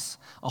cross,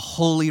 a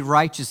holy,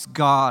 righteous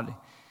God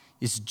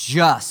is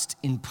just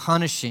in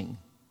punishing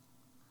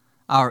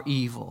our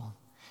evil,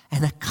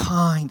 and a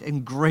kind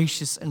and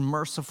gracious and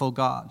merciful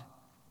God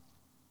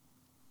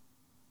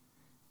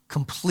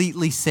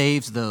completely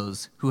saves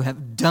those who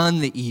have done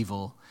the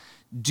evil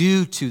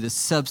due to the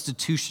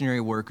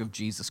substitutionary work of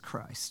Jesus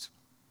Christ.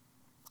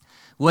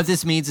 What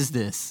this means is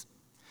this: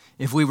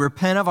 if we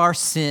repent of our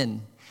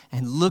sin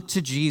and look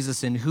to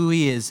Jesus and who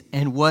he is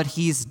and what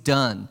he's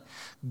done,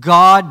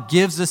 God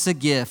gives us a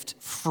gift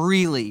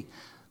freely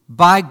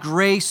by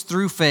grace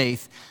through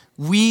faith.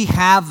 We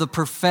have the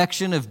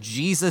perfection of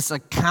Jesus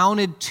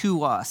accounted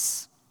to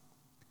us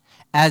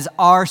as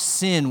our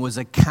sin was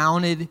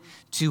accounted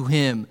to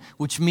him,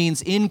 which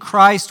means in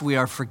Christ we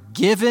are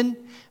forgiven,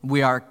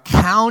 we are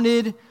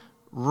counted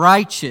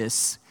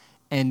righteous,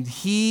 and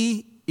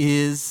he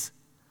is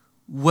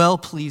well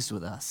pleased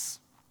with us.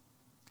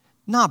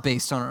 Not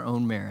based on our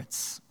own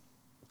merits,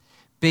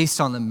 based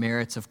on the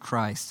merits of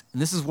Christ.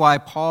 And this is why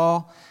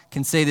Paul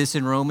can say this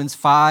in Romans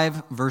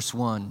 5, verse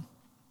 1.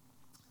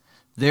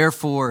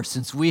 Therefore,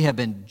 since we have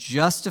been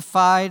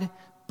justified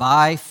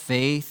by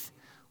faith,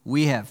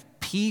 we have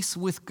peace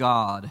with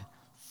God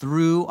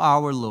through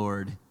our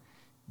Lord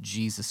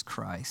Jesus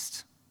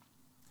Christ.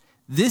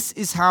 This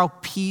is how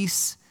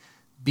peace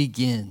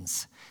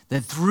begins,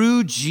 that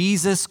through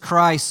Jesus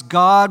Christ,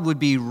 God would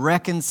be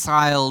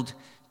reconciled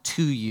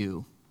to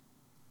you.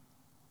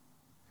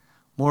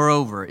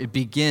 Moreover, it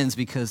begins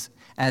because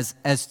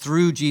as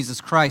through Jesus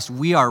Christ,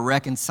 we are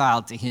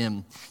reconciled to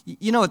him.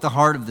 You know what the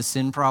heart of the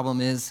sin problem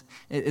is?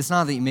 It's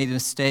not that you made a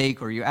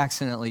mistake or you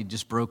accidentally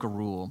just broke a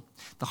rule.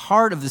 The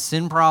heart of the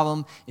sin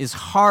problem is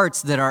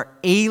hearts that are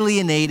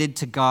alienated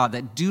to God,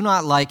 that do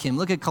not like him.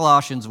 Look at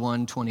Colossians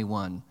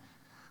 1:21.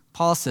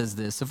 Paul says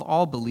this, of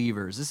all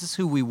believers, this is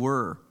who we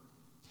were.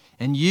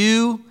 And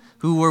you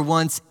who were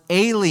once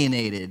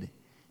alienated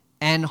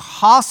and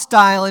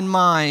hostile in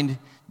mind,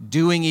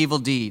 doing evil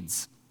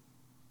deeds.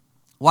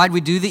 Why'd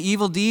we do the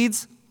evil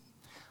deeds?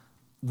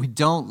 We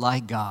don't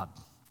like God.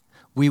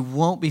 We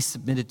won't be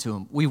submitted to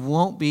him. We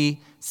won't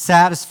be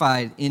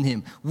satisfied in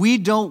him. We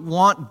don't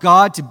want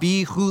God to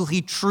be who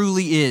he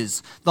truly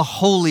is, the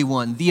Holy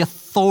One, the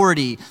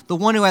authority, the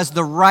one who has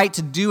the right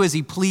to do as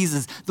he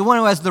pleases, the one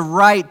who has the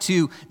right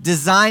to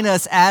design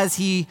us as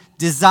he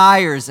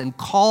desires and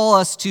call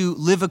us to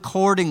live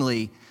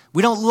accordingly.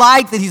 We don't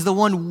like that he's the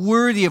one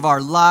worthy of our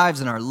lives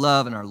and our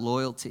love and our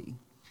loyalty.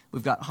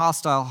 We've got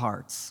hostile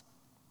hearts.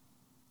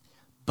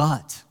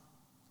 But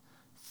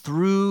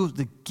through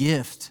the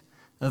gift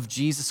of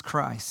Jesus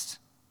Christ,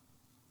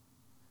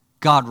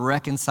 God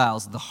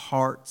reconciles the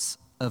hearts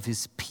of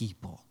his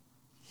people.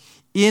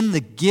 In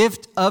the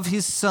gift of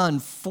his Son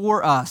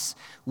for us,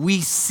 we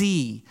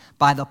see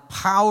by the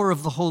power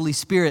of the Holy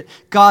Spirit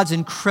God's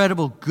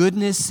incredible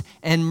goodness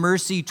and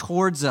mercy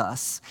towards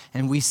us.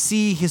 And we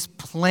see his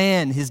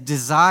plan, his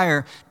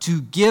desire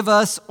to give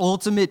us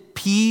ultimate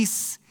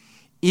peace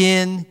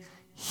in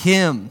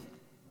him.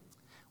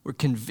 We're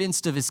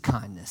convinced of his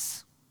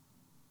kindness.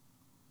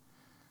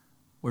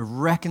 We're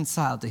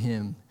reconciled to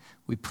him.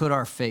 We put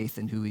our faith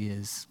in who he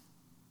is.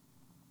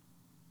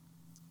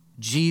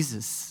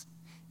 Jesus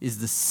is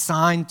the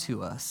sign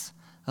to us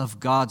of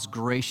God's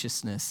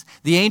graciousness.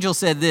 The angel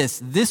said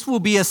this will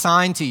be a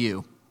sign to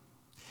you.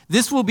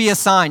 This will be a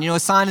sign. You know, a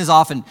sign is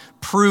often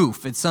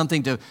proof. It's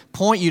something to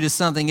point you to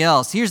something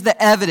else. Here's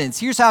the evidence.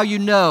 Here's how you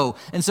know.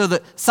 And so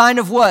the sign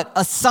of what?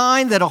 A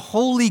sign that a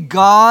holy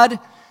God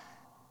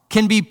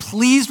can be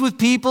pleased with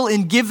people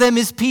and give them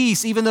his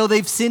peace, even though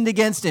they've sinned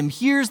against him.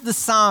 Here's the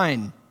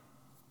sign.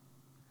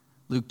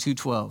 Luke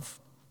 2:12.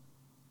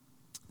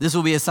 This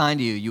will be a sign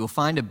to you. You will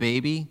find a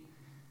baby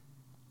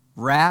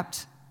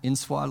wrapped in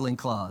swaddling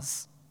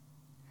cloths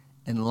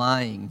and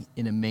lying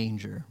in a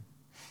manger.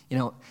 You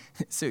know,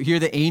 so here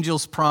the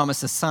angels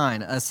promise a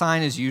sign. A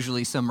sign is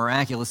usually some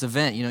miraculous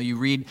event. You know, you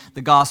read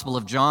the Gospel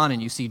of John and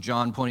you see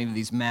John pointing to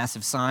these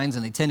massive signs,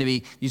 and they tend to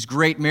be these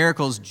great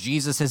miracles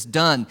Jesus has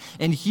done.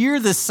 And here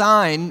the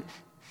sign,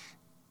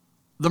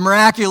 the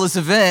miraculous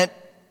event,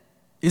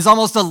 is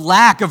almost a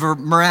lack of a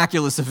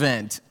miraculous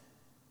event.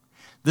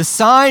 The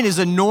sign is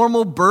a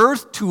normal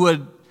birth to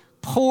a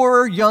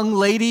poor young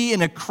lady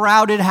in a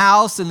crowded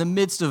house in the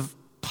midst of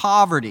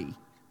poverty.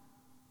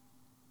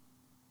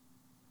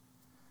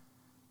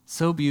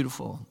 So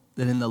beautiful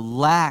that in the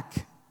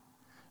lack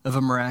of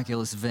a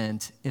miraculous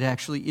event, it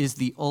actually is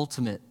the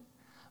ultimate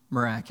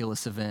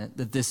miraculous event.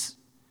 That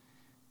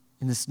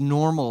in this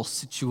normal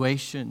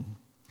situation,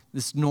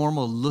 this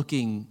normal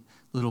looking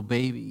little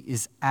baby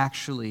is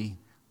actually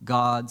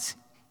God's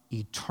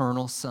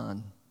eternal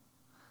Son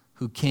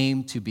who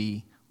came to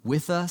be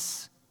with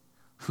us,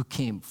 who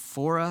came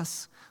for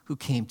us, who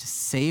came to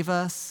save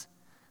us,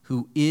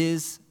 who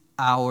is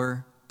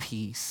our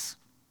peace.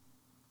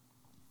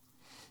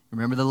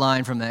 Remember the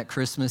line from that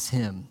Christmas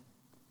hymn,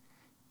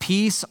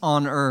 peace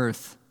on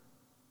earth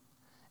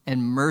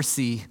and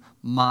mercy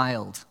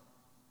mild.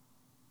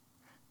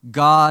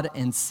 God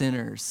and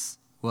sinners,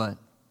 what?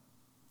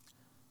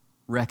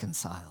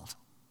 Reconciled.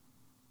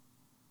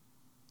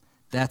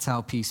 That's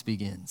how peace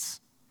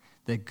begins.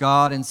 That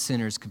God and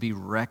sinners could be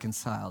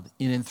reconciled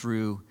in and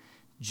through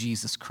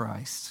Jesus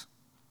Christ.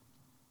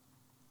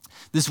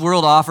 This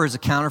world offers a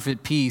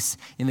counterfeit peace.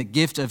 In the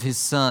gift of his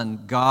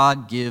Son,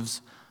 God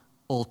gives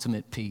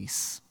ultimate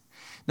peace.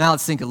 Now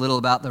let's think a little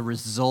about the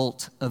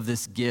result of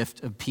this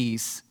gift of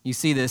peace. You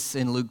see this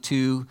in Luke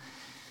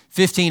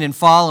 2:15 and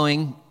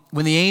following.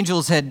 When the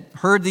angels had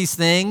heard these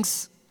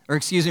things,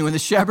 when the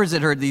shepherds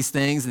had heard these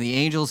things and the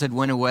angels had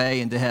went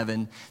away into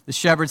heaven, the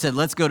shepherds said,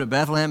 let's go to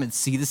Bethlehem and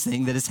see this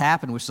thing that has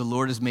happened, which the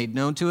Lord has made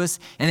known to us.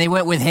 And they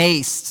went with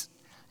haste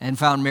and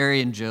found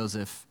Mary and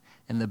Joseph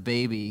and the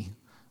baby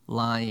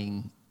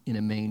lying in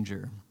a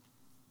manger.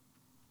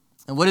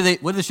 And what did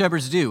the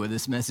shepherds do with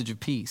this message of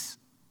peace?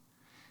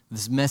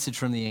 This message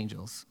from the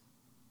angels?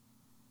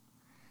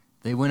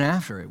 They went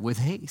after it with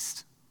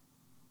haste.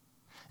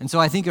 And so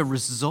I think a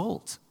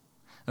result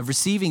of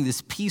receiving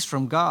this peace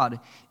from God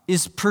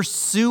is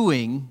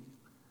pursuing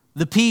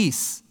the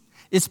peace.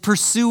 It's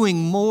pursuing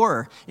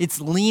more.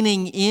 It's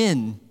leaning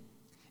in.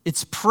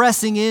 It's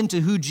pressing into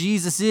who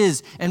Jesus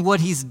is and what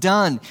he's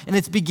done. And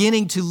it's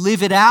beginning to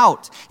live it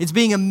out. It's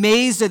being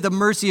amazed at the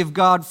mercy of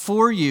God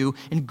for you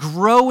and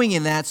growing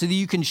in that so that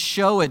you can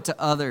show it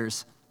to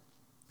others.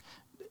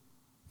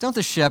 Don't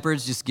the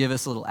shepherds just give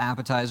us a little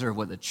appetizer of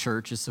what the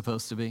church is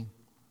supposed to be?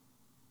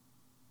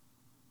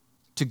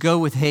 To go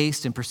with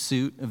haste in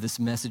pursuit of this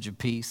message of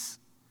peace.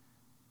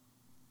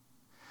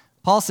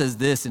 Paul says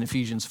this in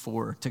Ephesians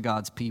 4 to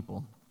God's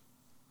people.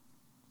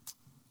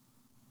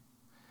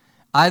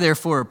 I,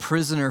 therefore, a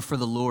prisoner for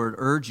the Lord,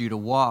 urge you to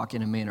walk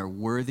in a manner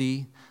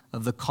worthy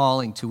of the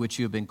calling to which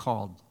you have been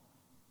called,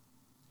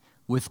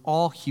 with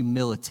all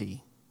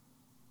humility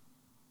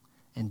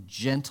and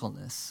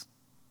gentleness,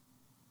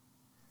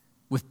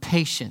 with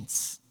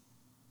patience,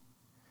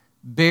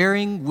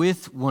 bearing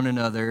with one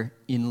another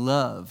in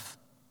love,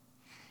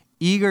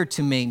 eager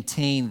to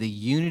maintain the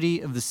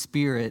unity of the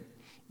Spirit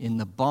in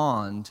the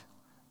bond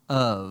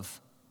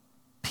of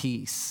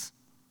peace.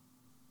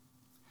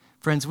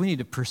 Friends, we need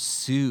to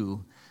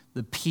pursue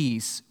the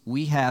peace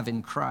we have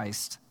in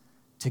Christ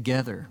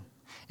together.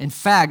 In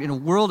fact, in a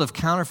world of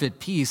counterfeit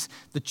peace,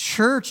 the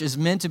church is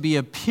meant to be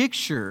a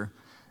picture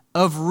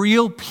of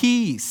real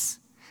peace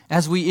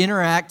as we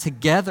interact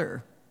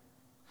together.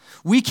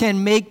 We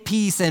can make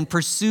peace and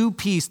pursue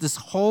peace, this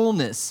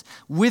wholeness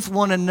with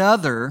one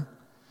another,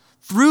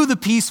 through the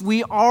peace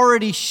we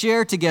already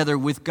share together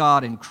with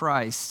God in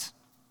Christ.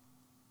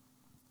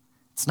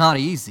 It's not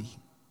easy,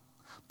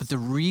 but the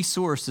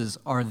resources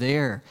are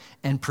there,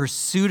 and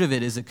pursuit of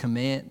it is a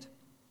command.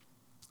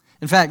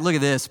 In fact, look at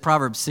this,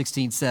 Proverbs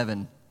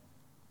 16:7.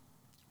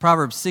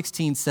 Proverbs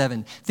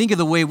 16:7. Think of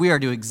the way we are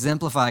to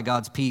exemplify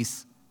God's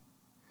peace.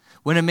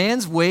 When a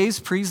man's ways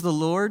please the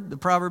Lord, the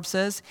proverb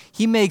says,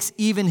 he makes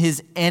even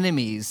his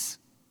enemies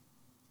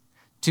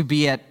to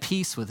be at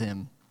peace with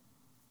him.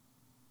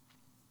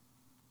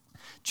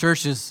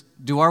 Churches,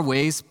 do our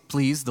ways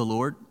please the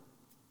Lord?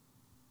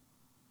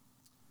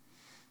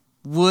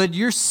 Would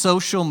your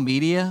social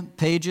media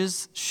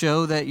pages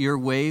show that your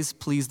ways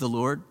please the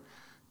Lord?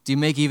 Do you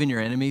make even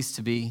your enemies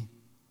to be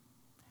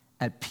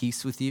at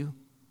peace with you?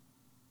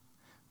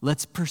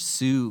 Let's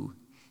pursue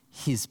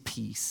his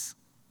peace.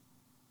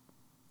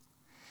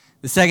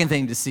 The second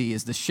thing to see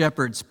is the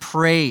shepherds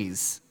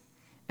praise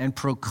and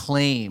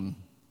proclaim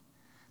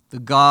the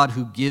God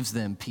who gives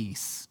them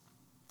peace.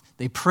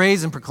 They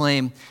praise and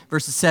proclaim,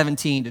 verses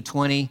 17 to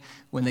 20.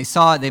 When they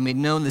saw it, they made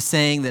known the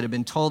saying that had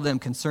been told them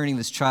concerning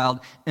this child,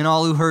 and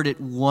all who heard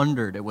it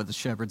wondered at what the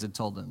shepherds had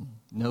told them.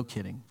 No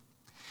kidding.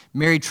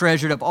 Mary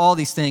treasured up all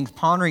these things,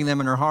 pondering them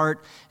in her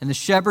heart, and the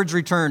shepherds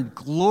returned,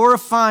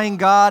 glorifying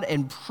God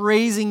and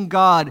praising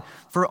God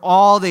for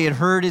all they had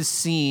heard and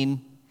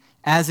seen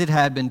as it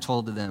had been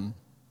told to them.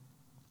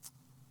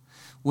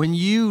 When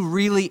you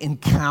really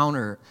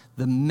encounter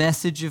the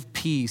message of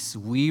peace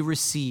we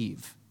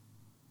receive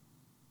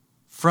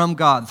from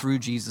God through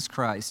Jesus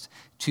Christ,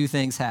 two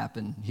things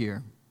happen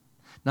here.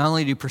 Not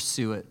only do you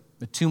pursue it,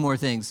 but two more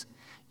things.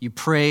 You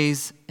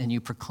praise and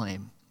you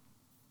proclaim.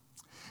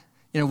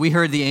 We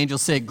heard the angel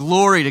say,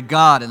 glory to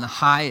God in the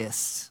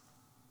highest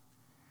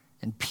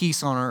and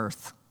peace on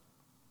earth.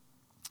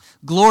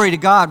 Glory to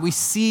God. We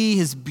see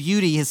his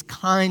beauty, his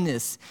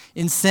kindness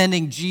in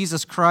sending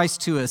Jesus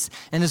Christ to us.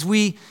 And as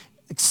we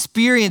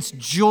experience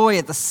joy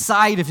at the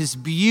sight of his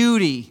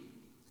beauty,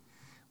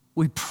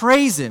 we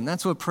praise him.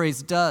 That's what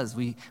praise does.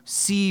 We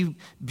see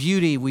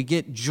beauty. We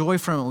get joy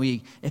from it.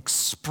 We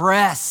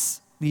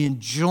express the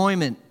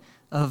enjoyment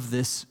of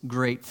this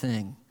great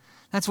thing.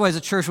 That's why as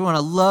a church we want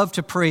to love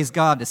to praise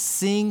God, to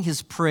sing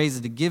his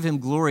praises, to give him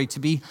glory, to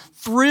be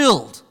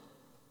thrilled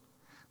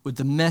with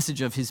the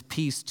message of his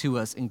peace to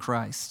us in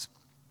Christ.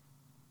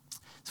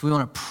 So we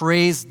want to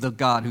praise the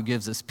God who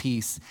gives us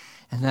peace,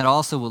 and that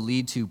also will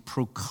lead to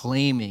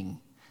proclaiming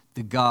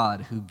the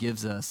God who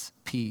gives us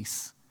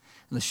peace.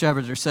 And the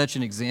shepherds are such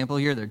an example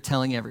here. They're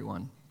telling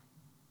everyone.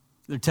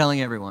 They're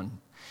telling everyone.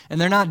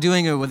 And they're not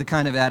doing it with the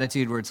kind of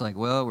attitude where it's like,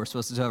 well, we're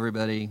supposed to tell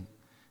everybody,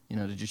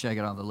 did you check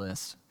it off the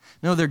list?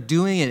 No, they're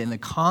doing it in the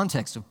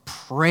context of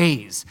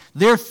praise.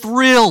 They're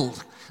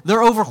thrilled.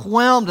 They're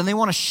overwhelmed, and they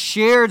want to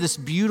share this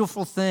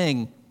beautiful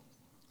thing.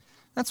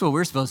 That's what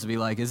we're supposed to be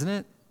like, isn't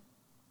it?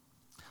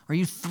 Are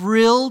you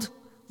thrilled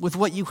with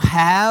what you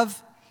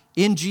have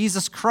in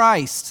Jesus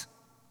Christ?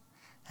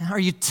 And are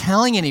you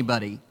telling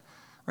anybody?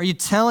 Are you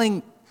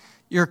telling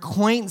your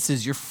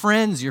acquaintances, your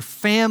friends, your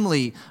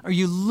family? Are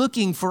you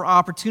looking for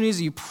opportunities?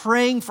 Are you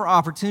praying for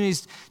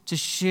opportunities to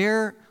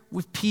share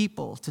with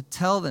people, to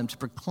tell them, to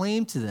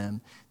proclaim to them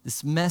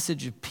this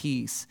message of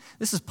peace?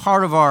 This is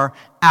part of our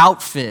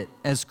outfit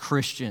as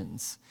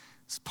Christians.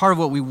 It's part of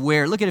what we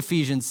wear. Look at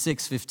Ephesians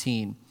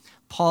 6:15.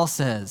 Paul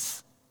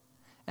says,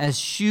 as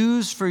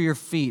shoes for your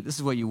feet, this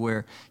is what you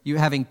wear, you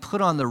having put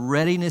on the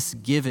readiness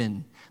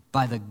given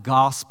by the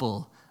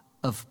gospel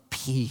of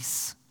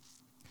peace.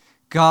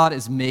 God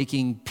is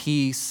making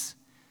peace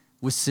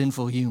with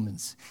sinful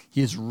humans.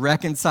 He is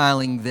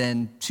reconciling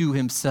them to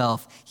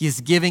himself. He is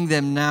giving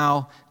them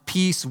now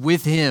peace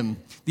with him,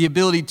 the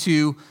ability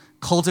to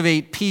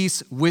cultivate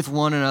peace with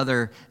one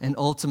another, and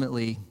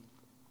ultimately,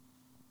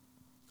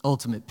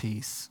 ultimate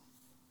peace.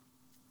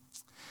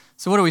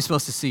 So what are we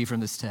supposed to see from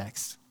this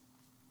text?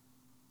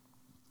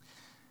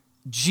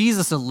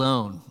 Jesus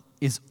alone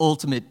is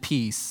ultimate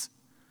peace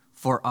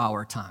for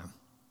our time.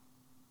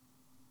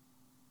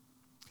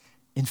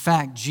 In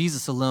fact,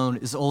 Jesus alone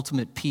is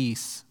ultimate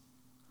peace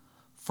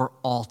for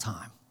all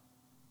time.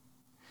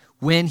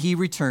 When he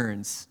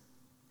returns,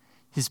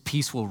 his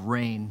peace will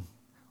reign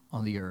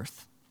on the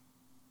earth.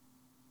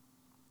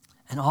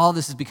 And all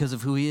this is because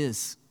of who he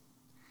is.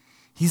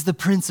 He's the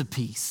Prince of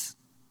Peace.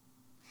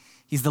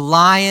 He's the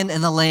Lion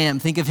and the Lamb.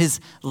 Think of his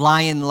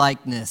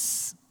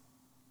lion-likeness,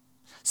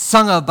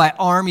 sung of by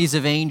armies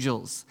of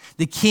angels.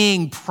 The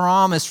King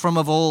promised from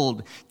of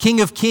old,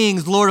 King of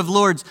kings, Lord of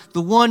lords,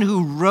 the one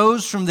who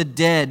rose from the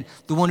dead,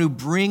 the one who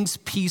brings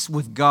peace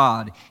with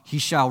God. He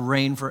shall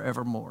reign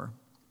forevermore.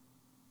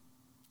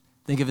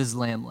 Think of his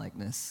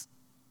lamb-likeness.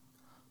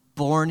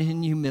 Born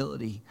in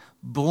humility,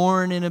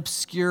 born in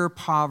obscure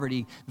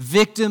poverty,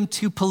 victim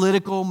to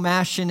political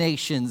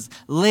machinations,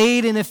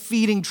 laid in a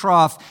feeding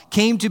trough,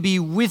 came to be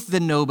with the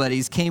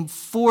nobodies, came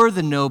for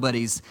the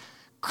nobodies,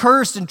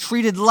 cursed and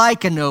treated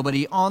like a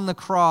nobody on the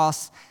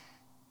cross,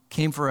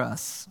 came for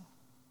us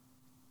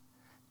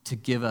to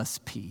give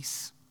us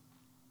peace.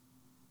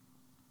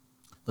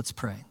 Let's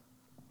pray.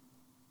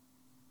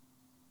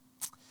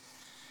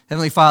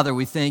 Heavenly Father,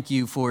 we thank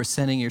you for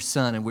sending your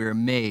Son, and we're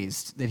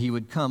amazed that he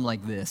would come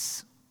like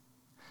this,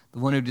 the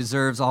one who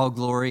deserves all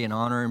glory and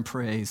honor and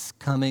praise,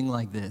 coming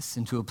like this,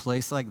 into a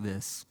place like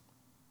this.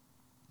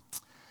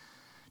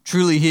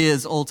 Truly, he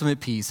is ultimate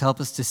peace. Help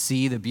us to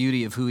see the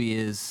beauty of who he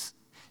is,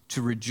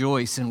 to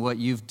rejoice in what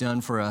you've done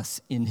for us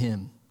in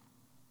him.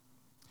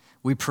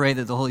 We pray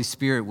that the Holy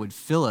Spirit would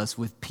fill us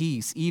with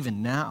peace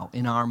even now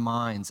in our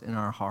minds and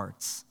our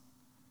hearts.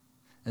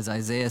 As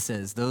Isaiah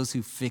says, those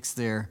who fix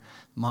their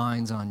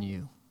minds on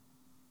you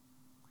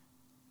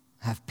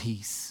have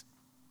peace.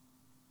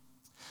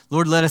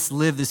 Lord, let us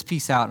live this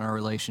peace out in our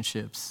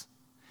relationships.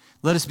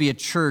 Let us be a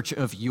church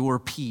of your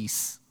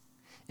peace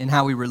in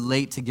how we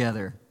relate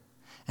together.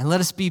 And let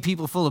us be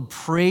people full of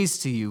praise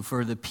to you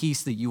for the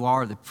peace that you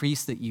are, the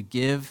peace that you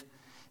give.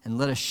 And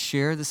let us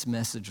share this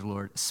message,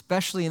 Lord,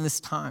 especially in this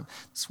time.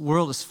 This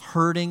world is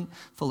hurting,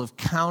 full of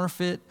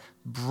counterfeit,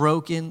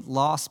 broken,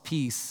 lost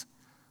peace.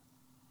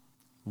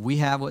 We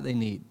have what they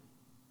need.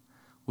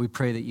 We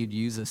pray that you'd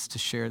use us to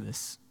share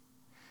this.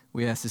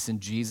 We ask this in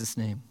Jesus'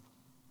 name.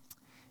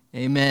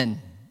 Amen.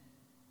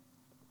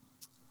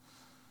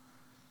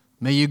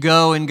 May you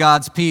go in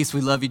God's peace.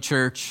 We love you,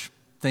 church.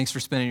 Thanks for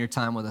spending your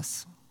time with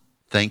us.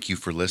 Thank you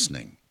for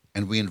listening,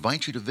 and we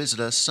invite you to visit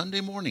us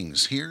Sunday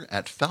mornings here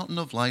at Fountain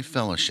of Life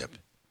Fellowship.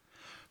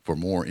 For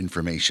more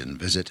information,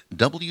 visit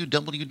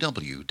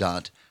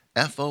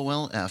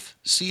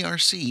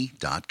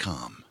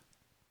www.folfcrc.com.